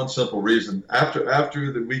coming from one simple reason.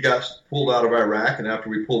 After we got pulled out of Iraq and after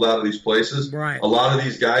we pulled out of these places, a lot of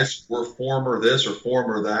these guys were former this or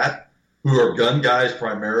former that, who are gun guys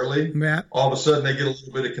primarily. Yeah. All of a sudden they get a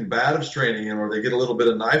little bit of combatives training in, or they get a little bit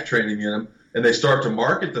of knife training in them, and they start to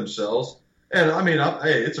market themselves. And I mean,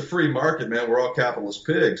 hey, it's a free market, man. We're all capitalist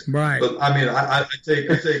pigs. Right. But I mean, I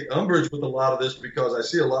take umbrage with a lot of this because I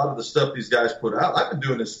see a lot of the stuff these guys put out. I've been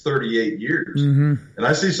doing this 38 years, and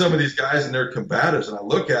I see some of these guys and they're combatives, and I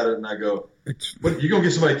look at it and I go, "What? You gonna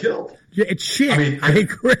get somebody killed?" Yeah, it's shit. I mean, I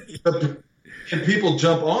agree. And people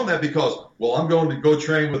jump on that because, well, I'm going to go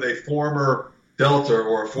train with a former Delta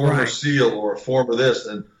or a former SEAL or a former this.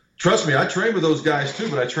 And trust me, I train with those guys too,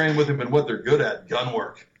 but I train with them in what they're good at, gun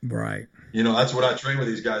work. Right. That's what I train with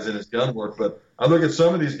these guys in is gun work. But I look at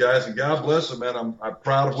some of these guys, and God bless them, man. I'm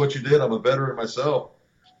proud of what you did. I'm a veteran myself.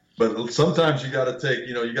 But sometimes you got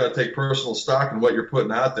to take personal stock in what you're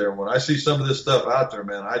putting out there. When I see some of this stuff out there,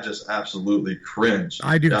 man, I just absolutely cringe.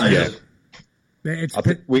 I do.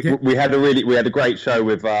 We had a great show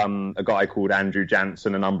with a guy called Andrew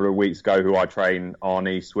Jansen a number of weeks ago, who I train Arne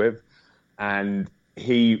East with, and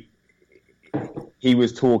he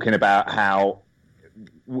was talking about how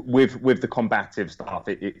with the combative stuff,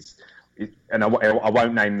 and I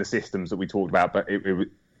won't name the systems that we talked about, but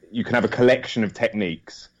you can have a collection of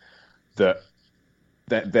techniques that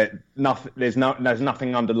there's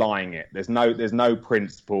nothing underlying it. There's no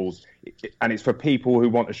principles, and it's for people who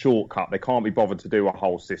want a shortcut. They can't be bothered to do a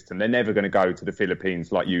whole system. They're never going to go to the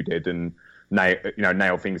Philippines like you did and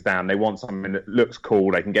nail things down. They want something that looks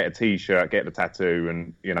cool. They can get a T-shirt, get the tattoo,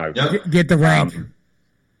 and get the rank.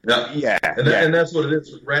 And that's what it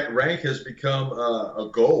is. Rank has become a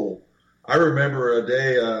goal. I remember a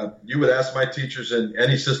day you would ask my teachers in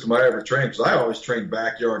any system I ever trained, because I always trained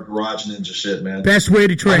backyard garage ninja shit, man. Best way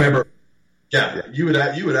to train. I remember, you would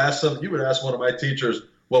ask one of my teachers,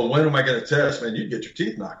 well, when am I going to test, man? You'd get your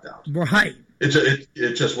teeth knocked out. Right.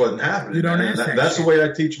 It just wasn't happening. You don't ask that. That's the way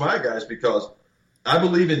I teach my guys, because I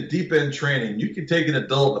believe in deep end training. You can take an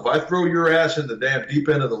adult. If I throw your ass in the damn deep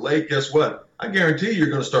end of the lake, guess what? I guarantee you're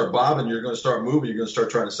going to start bobbing. You're going to start moving. You're going to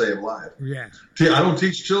start trying to stay alive. Yeah. I don't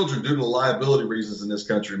teach children due to liability reasons in this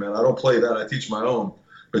country, man. I don't play that. I teach my own.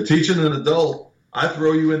 But teaching an adult, I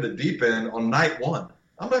throw you in the deep end on night one.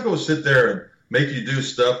 I'm not going to sit there and make you do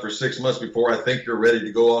stuff for 6 months before I think you're ready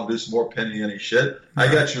to go on and do some more penny ante shit.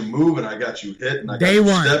 I got you moving. I got you hitting. I got you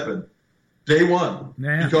stepping. Day one.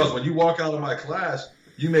 Yeah. Because when you walk out of my class,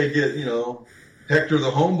 you may get, Hector the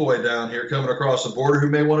homeboy down here coming across the border who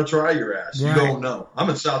may want to try your ass. Right. You don't know. I'm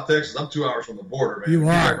in South Texas. I'm 2 hours from the border, man. You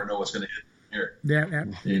never know what's going to hit here. Yeah.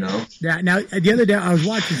 Yeah. Now, the other day I was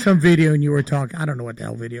watching some video and you were talking. I don't know what the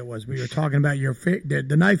hell video it was, but you were talking about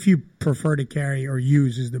the knife you prefer to carry or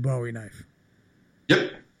use is the Bowie knife.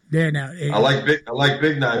 Yep. Yeah. Now I like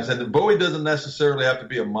big knives, and the Bowie doesn't necessarily have to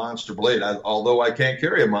be a monster blade. Although I can't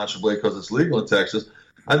carry a monster blade because it's legal in Texas.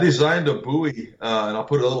 I designed a Bowie, and I'll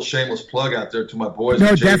put a little shameless plug out there to my boys.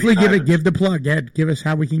 No, definitely give the plug. Give us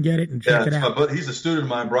how we can get it and check it out. But he's a student of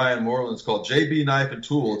mine, Brian Moreland. It's called JB Knife and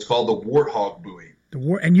Tool. It's called the Warthog Bowie.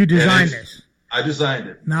 And you designed this? I designed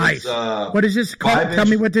it. Nice. What is this called? Tell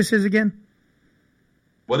me what this is again.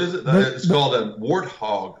 What is it? It's called a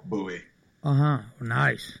Warthog Bowie.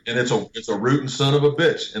 Nice. And it's a rootin' son of a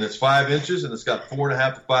bitch, and it's 5 inches, and it's got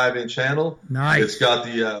 4.5 to 5 inch handle. Nice. It's got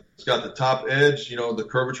the top edge, the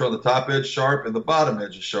curvature on the top edge sharp, and the bottom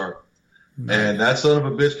edge is sharp. Nice. And that son of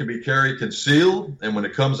a bitch can be carried concealed, and when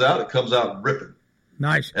it comes out ripping.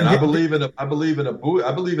 Nice. And I believe in a Bowie.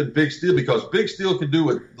 I believe in big steel, because big steel can do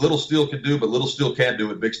what little steel can do, but little steel can't do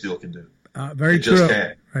what big steel can do. Very true. Just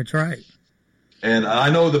can't. That's right. And I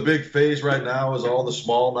know the big phase right now is all the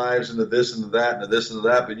small knives and the this and the that and the this and the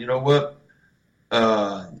that. But you know what?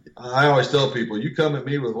 I always tell people, you come at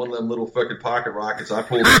me with one of them little fucking pocket rockets, I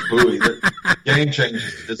pull this Bowie. Game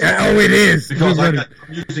changes. It is. Because I'm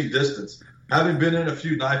using distance. Having been in a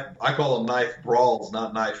few I call them knife brawls,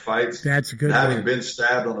 not knife fights. That's good. Having been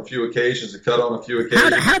stabbed on a few occasions and cut on a few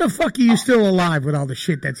occasions. How the fuck are you still alive with all the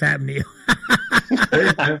shit that's happened to you?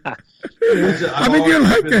 Hey, man.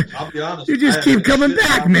 I'll be honest. You just keep coming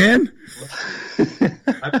back, man.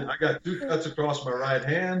 I got 2 cuts across my right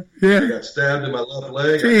hand. Yeah. I got stabbed in my left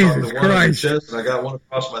leg. Jesus I got one on the chest, and I got one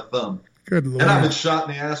across my thumb. Good Lord. And I've been shot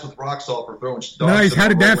in the ass with rock salt for throwing dogs. Nice. How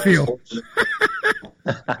did that feel?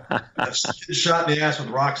 Shot in the ass with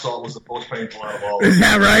rock salt was the most painful out of all. Is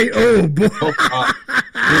that right? Oh, boy. Me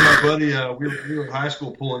and my buddy, we were in high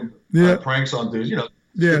school pulling pranks on dudes.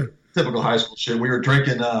 Typical high school shit. We were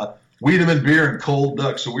drinking Wiedemann beer and cold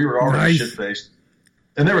duck, so we were already shit-faced.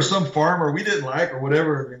 And there was some farmer we didn't like or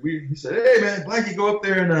whatever. He said, "Hey, man, Blackie, go up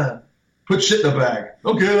there and put shit in the bag."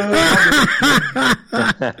 Okay.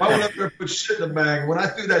 I went up there and put shit in the bag. When I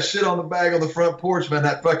threw that shit on the bag on the front porch, man,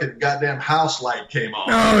 that fucking goddamn house light came on.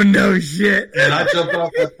 Oh, no shit. And I jumped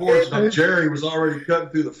off that porch, and Jerry was already cutting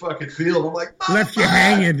through the fucking field. I'm like, left you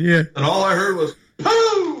hanging, yeah. And all I heard was,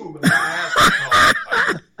 boom! And my ass was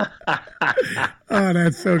oh,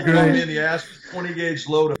 that's so great. Me in the ass, 20-gauge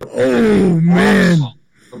load of man.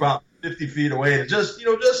 About 50 feet away, and just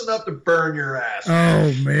enough to burn your ass.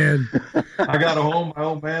 Oh, man. I got home. My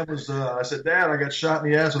old man was, I said, "Dad, I got shot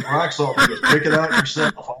in the ass with rock salt." He goes, "Pick it out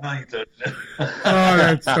yourself. I ain't touching it." Oh,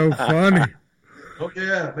 that's so funny. Oh,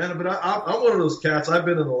 yeah, man. But I'm one of those cats. I've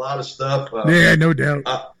been in a lot of stuff. Yeah, no doubt.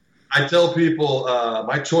 I tell people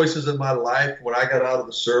my choices in my life when I got out of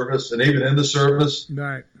the service, and even in the service,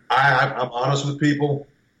 right. I'm honest with people.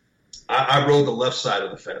 I rode the left side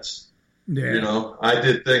of the fence. Yeah. I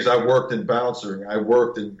did things. I worked in bouncing. I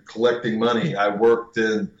worked in collecting money. I worked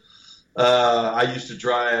in I used to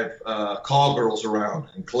drive call girls around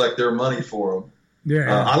and collect their money for them.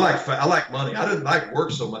 Yeah. I like money. I didn't like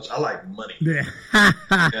work so much. I like money. Yeah.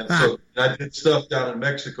 And so I did stuff down in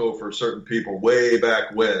Mexico for certain people way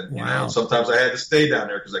back when. You know, sometimes I had to stay down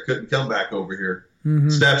there because I couldn't come back over here. Mm-hmm.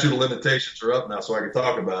 Statute of limitations are up now, so I can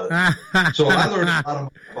talk about it. So I learned a lot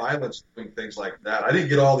of violence doing things like that. I didn't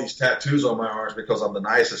get all these tattoos on my arms because I'm the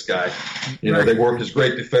nicest guy. You know, they work as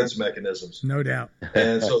great defense mechanisms. No doubt.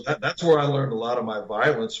 And so that's where I learned a lot of my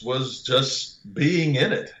violence was just being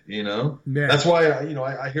in it, you know. Yeah. That's why,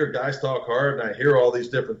 I hear guys talk hard and I hear all these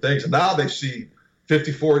different things. And now they see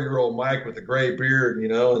 54-year-old Mike with a gray beard, you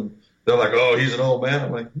know, and they're like, oh, he's an old man.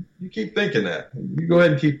 I'm like, you keep thinking that. You go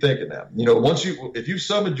ahead and keep thinking that. You know, if you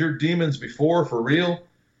summoned your demons before for real,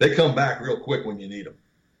 they come back real quick when you need them.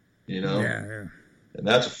 You know? Yeah. And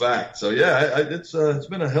that's a fact. So, yeah, it's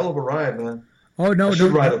been a hell of a ride, man. Oh, no. I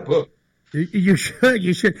should write a book. You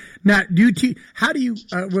should. Now, how do you,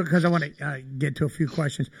 because I want to get to a few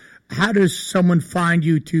questions. How does someone find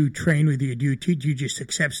you to train with you? Do you just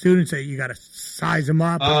accept students that you got to size them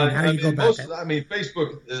up? How do you go about that?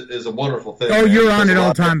 Facebook is a wonderful thing. Oh, you're on it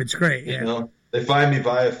all the time. It's great. Yeah. You know, they find me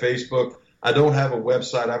via Facebook. I don't have a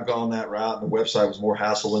website. I've gone that route, and the website was more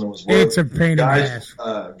hassle than it was worth. It's a pain in the ass.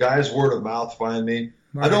 Guys, word of mouth find me.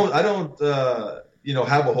 Right. I don't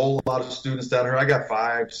have a whole lot of students down here. I got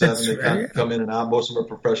 5, 7 that kind of come in and out. Most of them are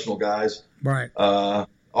professional guys. Right.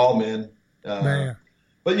 All men.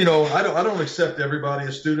 But, I don't accept everybody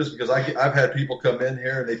as students because I've had people come in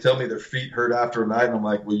here and they tell me their feet hurt after a night. And I'm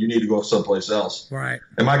like, well, you need to go someplace else. Right.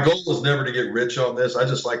 And my goal is never to get rich on this. I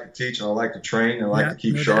just like to teach and I like to train and I like to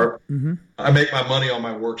keep sharp. Mm-hmm. I make my money on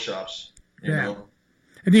my workshops, you know.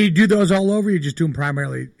 And do you do those all over? You just do them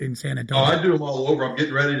primarily in San Antonio? Oh, I do them all over. I'm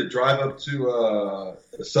getting ready to drive up to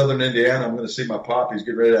southern Indiana. I'm going to see my pop. He's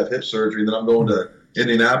getting ready to have hip surgery. And then I'm going to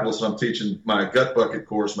Indianapolis and I'm teaching my gut bucket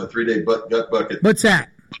course, my 3-day gut bucket. What's that?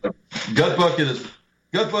 Gut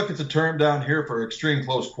bucket's a term down here for extreme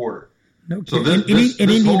close quarter. No kidding. So this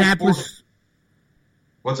Indianapolis.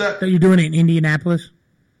 What's that? Are you doing it in Indianapolis?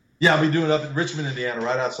 Yeah, I'll be doing it up in Richmond, Indiana,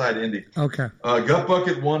 right outside Indy. Okay. Gut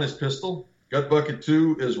bucket 1 is pistol. Gut bucket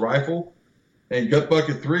 2 is rifle. And gut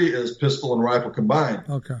bucket 3 is pistol and rifle combined.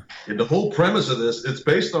 Okay. And the whole premise of this, it's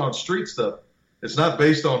based on street stuff. It's not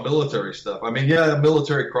based on military stuff. I mean,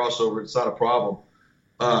 military crossover, it's not a problem.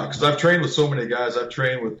 Because I've trained with so many guys. I've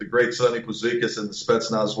trained with the great Sonny Puzikas and the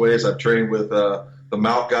Spetsnaz Ways. I've trained with the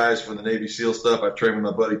Mount guys for the Navy SEAL stuff. I've trained with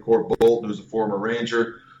my buddy Court Bolton, who's a former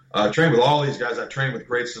Ranger. I've trained with all these guys. I've trained with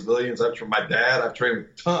great civilians. I've trained with my dad.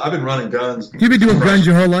 I've been running guns. You've been doing guns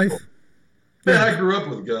your whole life? Yeah, I grew up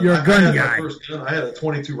with guns. You're a gun guy. My first gun, I had a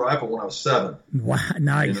 .22 rifle when I was 7. Wow,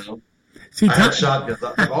 nice. You know? See, I had shotguns.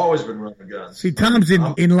 I've always been running guns. See, Tom's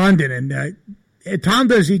in London, and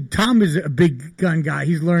Tom is a big gun guy.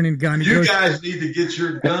 He's learning gun. Guys need to get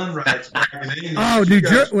your gun rights back in England. Oh, the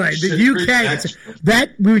UK.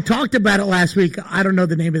 That we talked about it last week. I don't know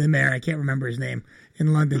the name of the mayor. I can't remember his name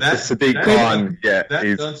in London. That's a big Khan. Yeah,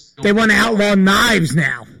 they want to outlaw knives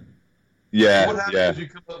now. Yeah.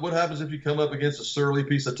 What happens if you come up against a surly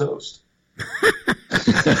piece of toast?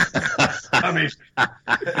 I mean,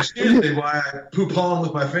 excuse me, why I poop on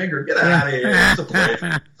with my finger? Get out of here. It's a play.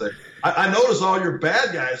 I notice all your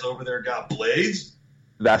bad guys over there got blades.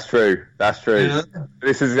 That's true. Yeah.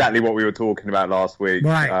 This is exactly what we were talking about last week.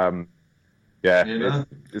 Right.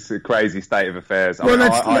 It's a crazy state of affairs. Well,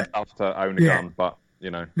 I'd love to own a gun, but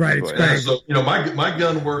right. It's crazy. So my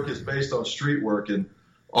gun work is based on street work and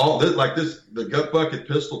all this, like the gut bucket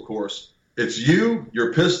pistol course. It's you,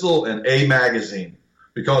 your pistol, and a magazine.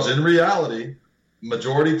 Because in reality,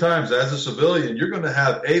 majority of times as a civilian, you're going to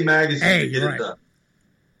have a magazine to get it done.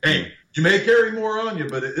 Hey, you may carry more on you,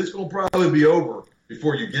 but it's going to probably be over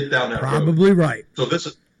before you get down that road. Probably right. So this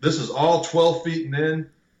is all 12 feet and in,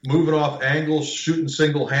 moving off angles, shooting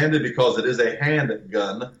single-handed because it is a hand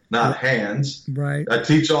gun, not hands. Right. I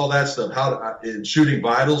teach all that stuff, in shooting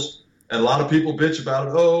vitals. And a lot of people bitch about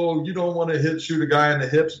it. Oh, you don't want to shoot a guy in the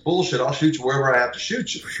hips. Bullshit. I'll shoot you wherever I have to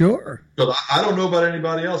shoot you. Sure. Because I don't know about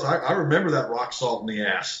anybody else. I remember that rock salt in the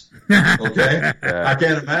ass. Okay? Yeah. I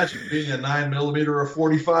can't imagine being a 9mm or a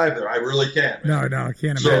 45 there. I really can't. No, I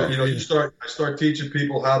can't imagine. So, I start teaching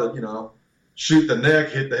people how to, shoot the neck,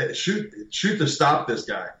 hit the head, shoot to stop this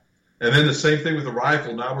guy. And then the same thing with the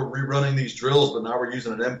rifle. Now we're rerunning these drills, but now we're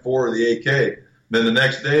using an M4 or the AK. Then the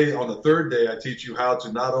next day, on the third day, I teach you how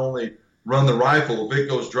to not only run the rifle, if it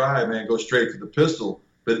goes dry, man, go straight to the pistol.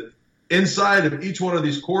 But inside of each one of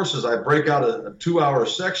these courses, I break out a 2-hour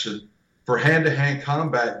section for hand-to-hand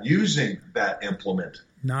combat using that implement.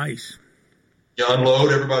 Nice. You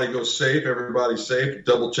unload, everybody goes safe, everybody's safe,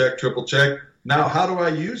 double check, triple check. Now, how do I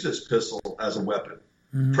use this pistol as a weapon?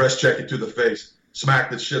 Press check it to the face, smack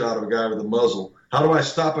the shit out of a guy with a muzzle. How do I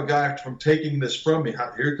stop a guy from taking this from me?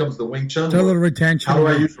 Here comes the Wing Chun. A little retention. How do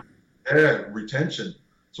I use retention?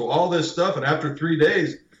 So all this stuff, and after 3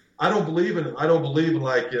 days, I don't believe in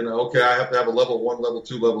like, okay, I have to have a level 1, level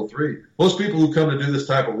 2, level 3. Most people who come to do this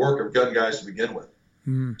type of work are gun guys to begin with.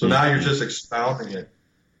 So now you're just expounding it.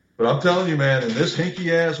 But I'm telling you, man, in this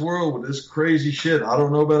hinky-ass world with this crazy shit, I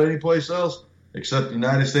don't know about any place else except the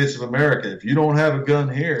United States of America. If you don't have a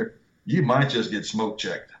gun here, you might just get smoke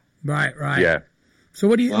checked. Right. Yeah. So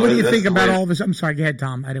what do you think about all this? I'm sorry, go ahead,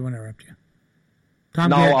 Tom. I didn't want to interrupt you.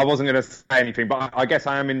 Tom, no, I wasn't going to say anything, but I guess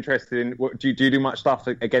I am interested in, do you do much stuff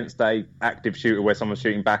against a active shooter where someone's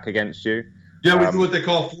shooting back against you? Yeah, we do what they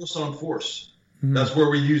call force on force. That's where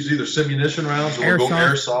we use either simunition rounds or we'll go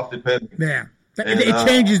airsoft, depending. Yeah. It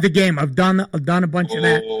changes the game. I've done a bunch of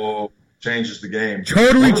that. Oh, changes the game.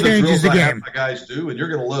 Totally changes the game. My guys do, and you're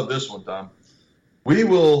going to love this one, Tom. We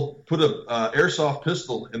will put a airsoft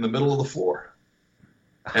pistol in the middle of the floor,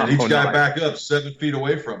 and each guy back up 7 feet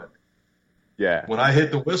away from it. Yeah. When I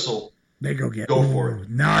hit the whistle, they go for it.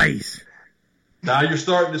 Nice. Now you're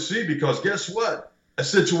starting to see, because guess what? A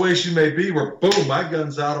situation may be where, boom, my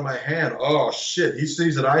gun's out of my hand. Oh, shit. He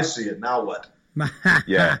sees it. I see it. Now what?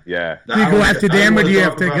 Yeah. Do you go after them, or do you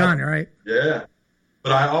have the gun, right? Yeah.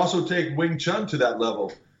 But I also take Wing Chun to that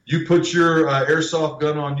level. You put your airsoft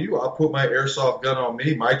gun on you. I'll put my airsoft gun on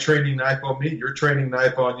me, my training knife on me, your training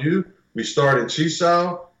knife on you. We start at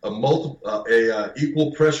Chisao, a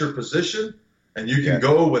equal pressure position, and you can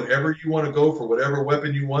go whenever you want to go for whatever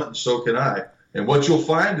weapon you want, and so can I. And what you'll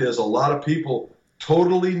find is a lot of people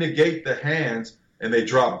totally negate the hands, and they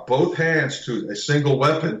drop both hands to a single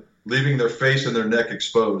weapon, leaving their face and their neck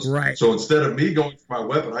exposed. Right. So instead of me going for my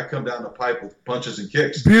weapon, I come down the pipe with punches and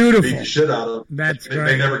kicks. Beautiful. Beat the shit out of them. That's they,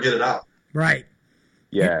 right. They never get it out. Right.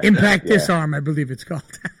 Yeah. Impact Disarm, I believe it's called.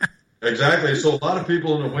 Exactly. So a lot of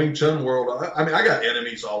people in the Wing Chun world, I mean, I got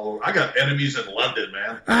enemies all over. I got enemies in London,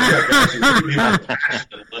 man. I got guys who hate me with a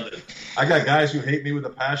passion in London. I got guys who hate me with a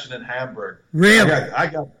passion in Hamburg. Really? I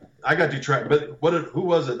got detracted. But who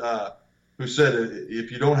was it who said,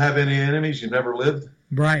 if you don't have any enemies, you never lived?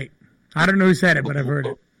 Right. I don't know who said it, but I've heard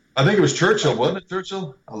it. I think it was Churchill, wasn't it,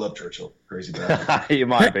 Churchill? I love Churchill. Crazy bad. You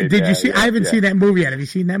might be. Did you see? I haven't seen that movie yet. Have you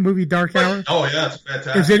seen that movie, Dark Hour? Oh, yeah, it's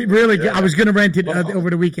fantastic. Is it really good? I was going to rent it over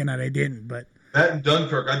the weekend, and I didn't. But that and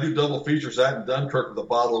Dunkirk. I do double features. That and Dunkirk with a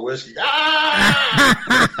bottle of whiskey. I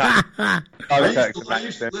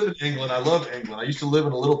used to live in England. I love England. I used to live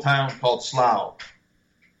in a little town called Slough.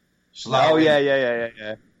 Oh, yeah.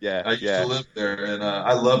 I used to live there, and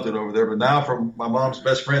I loved it over there. But now, my mom's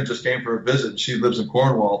best friend just came for a visit. She lives in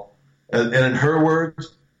Cornwall. And in her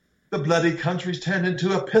words, the bloody country's turned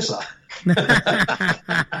into a pisser.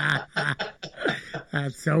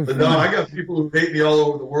 That's so funny. But no, I got people who hate me all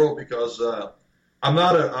over the world because I'm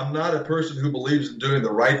not a person who believes in doing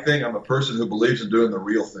the right thing. I'm a person who believes in doing the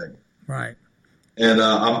real thing. Right. And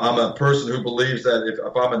I'm a person who believes that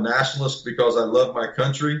if I'm a nationalist because I love my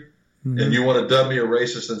country, and you want to dub me a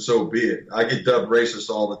racist, then so be it. I get dubbed racist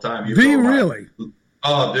all the time. Do you really?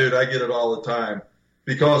 Oh, dude, I get it all the time.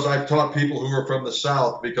 Because I've taught people who are from the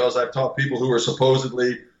South, because I've taught people who are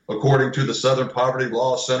supposedly, according to the Southern Poverty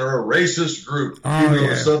Law Center, a racist group.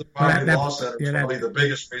 The Southern Poverty Law Center is probably the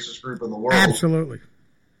biggest racist group in the world. Absolutely.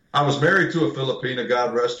 I was married to a Filipina,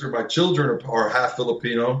 God rest her. My children are half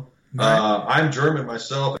Filipino. Right. I'm German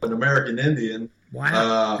myself, an American Indian.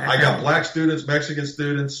 Wow. I got black students, Mexican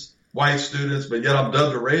students, white students, but yet I'm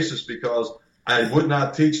dubbed a racist because I would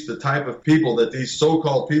not teach the type of people that these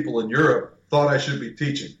so-called people in Europe thought I should be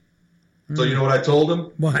teaching. So you know what I told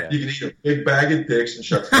them? What? You can eat a big bag of dicks and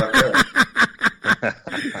shut the fuck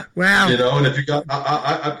up. Wow. You know, and if you got,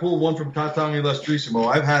 I pulled one from Katang Illustrissimo.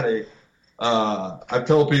 I've had I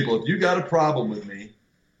tell people, if you got a problem with me,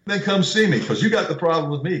 then come see me, because you got the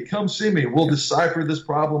problem with me. Come see me. We'll decipher this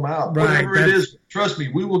problem out. Right, whatever it is, trust me,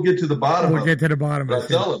 we will get to the bottom of it. We'll get to the bottom of it.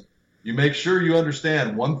 But I tell them, you make sure you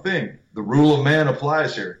understand one thing. The rule of man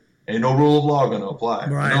applies here. Ain't no rule of law going to apply.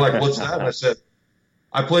 Right. And they're like, what's that? And I said,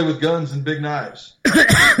 I play with guns and big knives.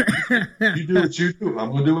 You do what you do.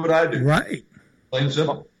 I'm going to do what I do. Right. Plain and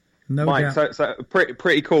simple. No Mike, doubt. so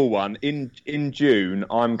pretty cool one. In June,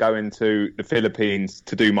 I'm going to the Philippines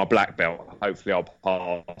to do my black belt. Hopefully,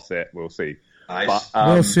 I'll pass it. We'll see. Nice.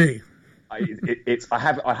 But, we'll see. I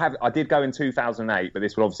did go in 2008, but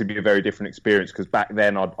this will obviously be a very different experience because back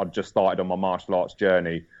then I'd just started on my martial arts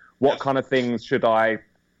journey. What kind of things should I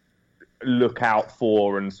look out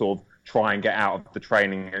for and sort of try and get out of the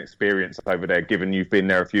training and experience over there, given you've been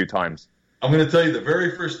there a few times? I'm going to tell you the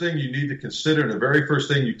very first thing you need to consider and the very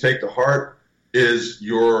first thing you take to heart is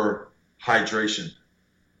your hydration.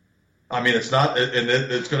 I mean, it's not, and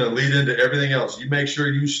it's going to lead into everything else. You make sure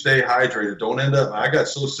you stay hydrated. Don't end up, I got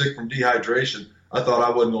so sick from dehydration, I thought I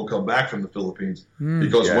wasn't going to come back from the Philippines.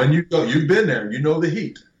 Because when you go, you've been there, you know the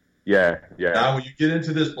heat. Yeah. Now, when you get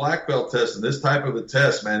into this black belt test and this type of a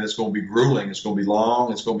test, man, it's going to be grueling. It's going to be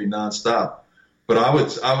long. It's going to be nonstop. But I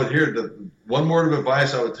would hear one word of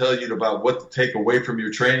advice I would tell you about what to take away from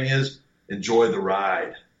your training is enjoy the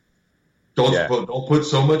ride. Don't put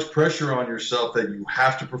so much pressure on yourself that you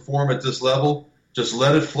have to perform at this level. Just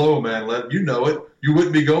let it flow, man. You know it. You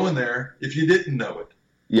wouldn't be going there if you didn't know it.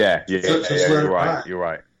 You're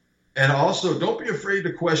right. And also, don't be afraid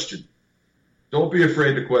to question. Don't be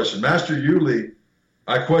afraid to question. Master Yuli,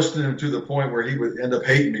 I questioned him to the point where he would end up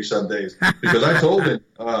hating me some days because I told him,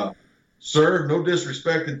 sir, no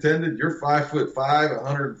disrespect intended. You're 5'5",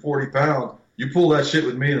 140 pounds. You pull that shit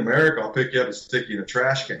with me in America, I'll pick you up and stick you in a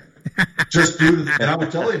trash can. Just do it. And I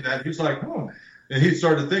would tell him that. He's like, oh. And he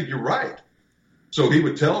started to think, you're right. So he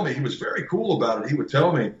would tell me, he was very cool about it. He would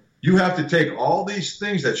tell me, you have to take all these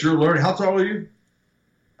things that you're learning. How tall are you?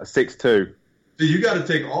 6'2". So you got to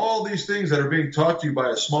take all these things that are being taught to you by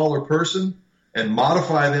a smaller person and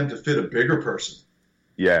modify them to fit a bigger person.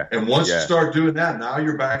 Yeah. And once you start doing that, now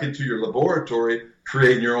you're back into your laboratory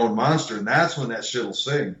creating your own monster, and that's when that shit will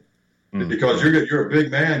sing. Because you're a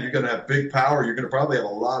big man, you're going to have big power, you're going to probably have a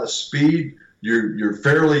lot of speed. You're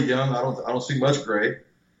fairly young. I don't see much gray.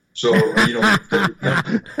 So you got to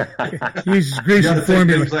take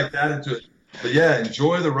things like that into it. But yeah,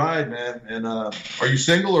 enjoy the ride, man. And are you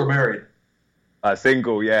single or married?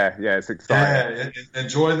 Single, yeah, it's exciting. Yeah,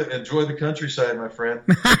 enjoy the countryside, my friend.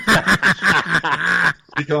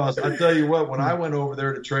 Because I tell you what, when I went over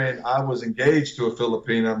there to train, I was engaged to a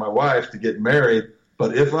Filipina, my wife, to get married.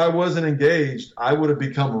 But if I wasn't engaged, I would have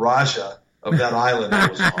become Raja of that island I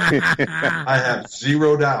was on. I have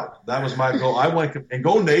zero doubt. That was my goal. I went and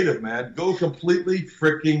go native, man. Go completely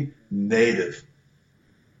freaking native.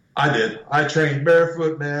 I did. I trained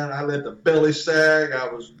barefoot, man. I let the belly sag.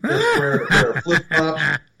 I was just wearing a pair of flip-flops,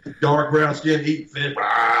 dark brown skin, eating fish,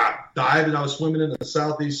 diving. I was swimming in the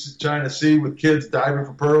Southeast China Sea with kids diving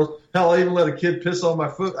for pearls. Hell, I even let a kid piss on my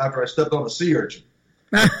foot after I stepped on a sea urchin.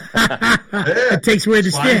 It takes away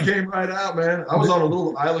the skin. Came right out, man. I was on a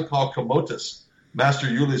little island called Komotas, Master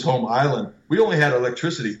Yuli's home island. We only had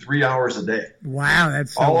electricity 3 hours a day. Wow,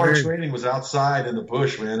 that's so all weird. Our training was outside in the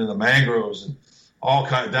bush, man, in the mangroves and all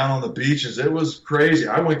kind of down on the beaches. It was crazy.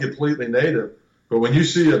 I went completely native. But when you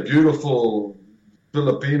see a beautiful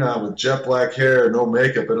Filipina with jet black hair, no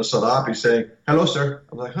makeup, and a sarapi saying, "Hello, sir,"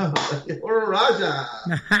 I'm like, Raja.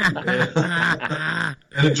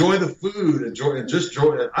 And enjoy the food. Enjoy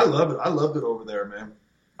it. I love it. I loved it over there, man.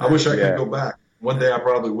 I wish I could go back. One day I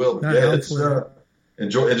probably will. But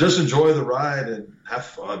enjoy the ride and have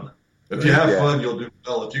fun. If you have fun, you'll do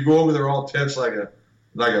well. If you go over there all tense like a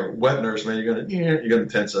wet nurse, man, you're gonna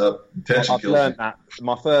tense up. Tension kills you. I've learned that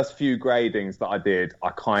my first few gradings that I did,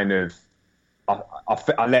 I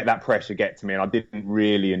let that pressure get to me, and I didn't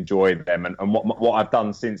really enjoy them. And what I've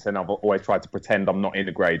done since then, I've always tried to pretend I'm not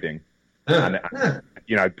integrating,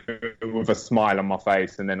 with a smile on my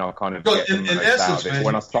face, and then I kind of get in essence, man,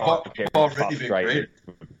 when I start to get frustrated.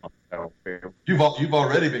 You've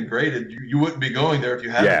already been graded. You wouldn't be going there if you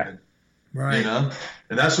hadn't been. Right. You know?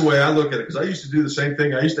 And that's the way I look at it, because I used to do the same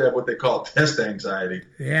thing. I used to have what they call test anxiety.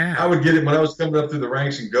 Yeah. I would get it when I was coming up through the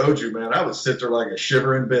ranks in Goju, man. I would sit there like a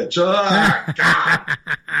shivering bitch.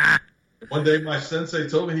 One day my sensei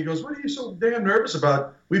told me, he goes, "What are you so damn nervous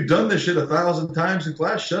about? We've done this shit 1,000 times in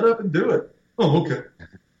class. Shut up and do it." Oh, okay.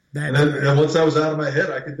 And then once I was out of my head,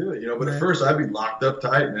 I could do it. But at first I'd be locked up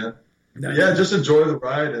tight, man. Just enjoy the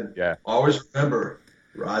ride and always remember,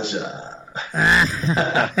 Raja.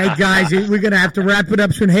 Hey guys, we're gonna have to wrap it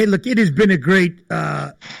up soon. Hey, look, it has been a great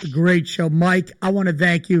show, Mike. I want to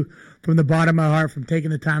thank you from the bottom of my heart for taking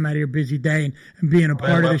the time out of your busy day and being a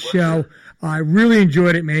part of the show. I really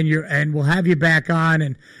enjoyed it, man. And we'll have you back on,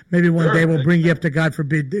 and maybe one day we'll bring you up to, God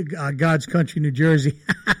forbid, God's country, New Jersey,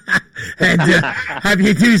 and have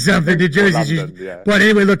you do something. New Jersey, but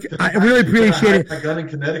anyway, look, I really appreciate it. I got in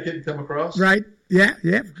Connecticut and come across. Right. Yeah,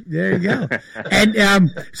 there you go. And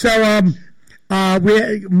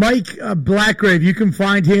Mike Blackgrave, you can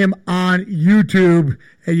find him on YouTube,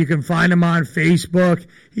 and you can find him on Facebook.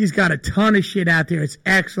 He's got a ton of shit out there. It's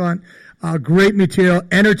excellent, great material,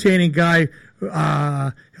 entertaining guy.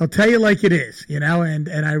 He'll tell you like it is, and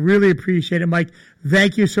I really appreciate it, Mike.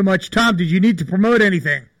 Thank you so much. Tom, did you need to promote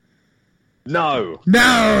anything? No.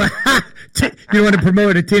 You want to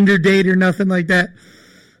promote a Tinder date or nothing like that?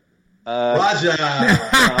 Raja.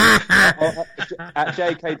 At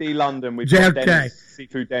JKD London, we've got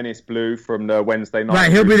Sifu Dennis Blue from the Wednesday night.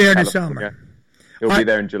 Right, he'll be there in the summer. He'll be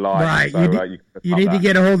there in July. Right, so, you need to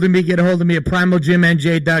get a hold of me. Get a hold of me at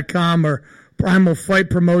primaljimnj.com or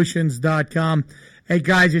primalfightpromotions.com. Hey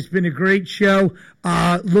guys, it's been a great show.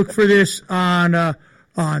 Look for this on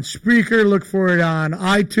Spreaker. Look for it on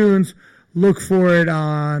iTunes. Look for it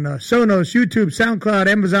on Sonos, YouTube, SoundCloud,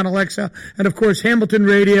 Amazon Alexa, and of course Hamilton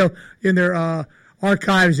Radio in their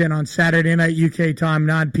archives and on Saturday night UK time,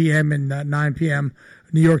 9 p.m. and 9 p.m.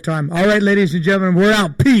 New York time. All right, ladies and gentlemen, we're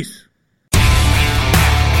out. Peace.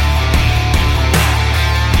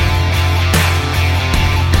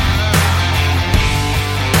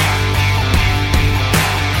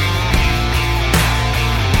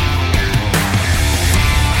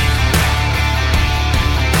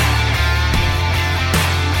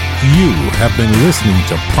 You have been listening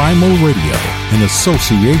to Primal Radio in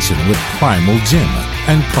association with Primal Gym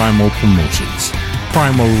and Primal Promotions.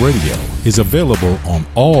 Primal Radio is available on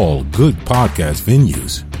all good podcast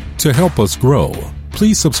venues. To help us grow,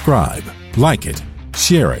 please subscribe, like it,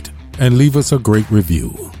 share it, and leave us a great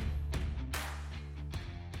review.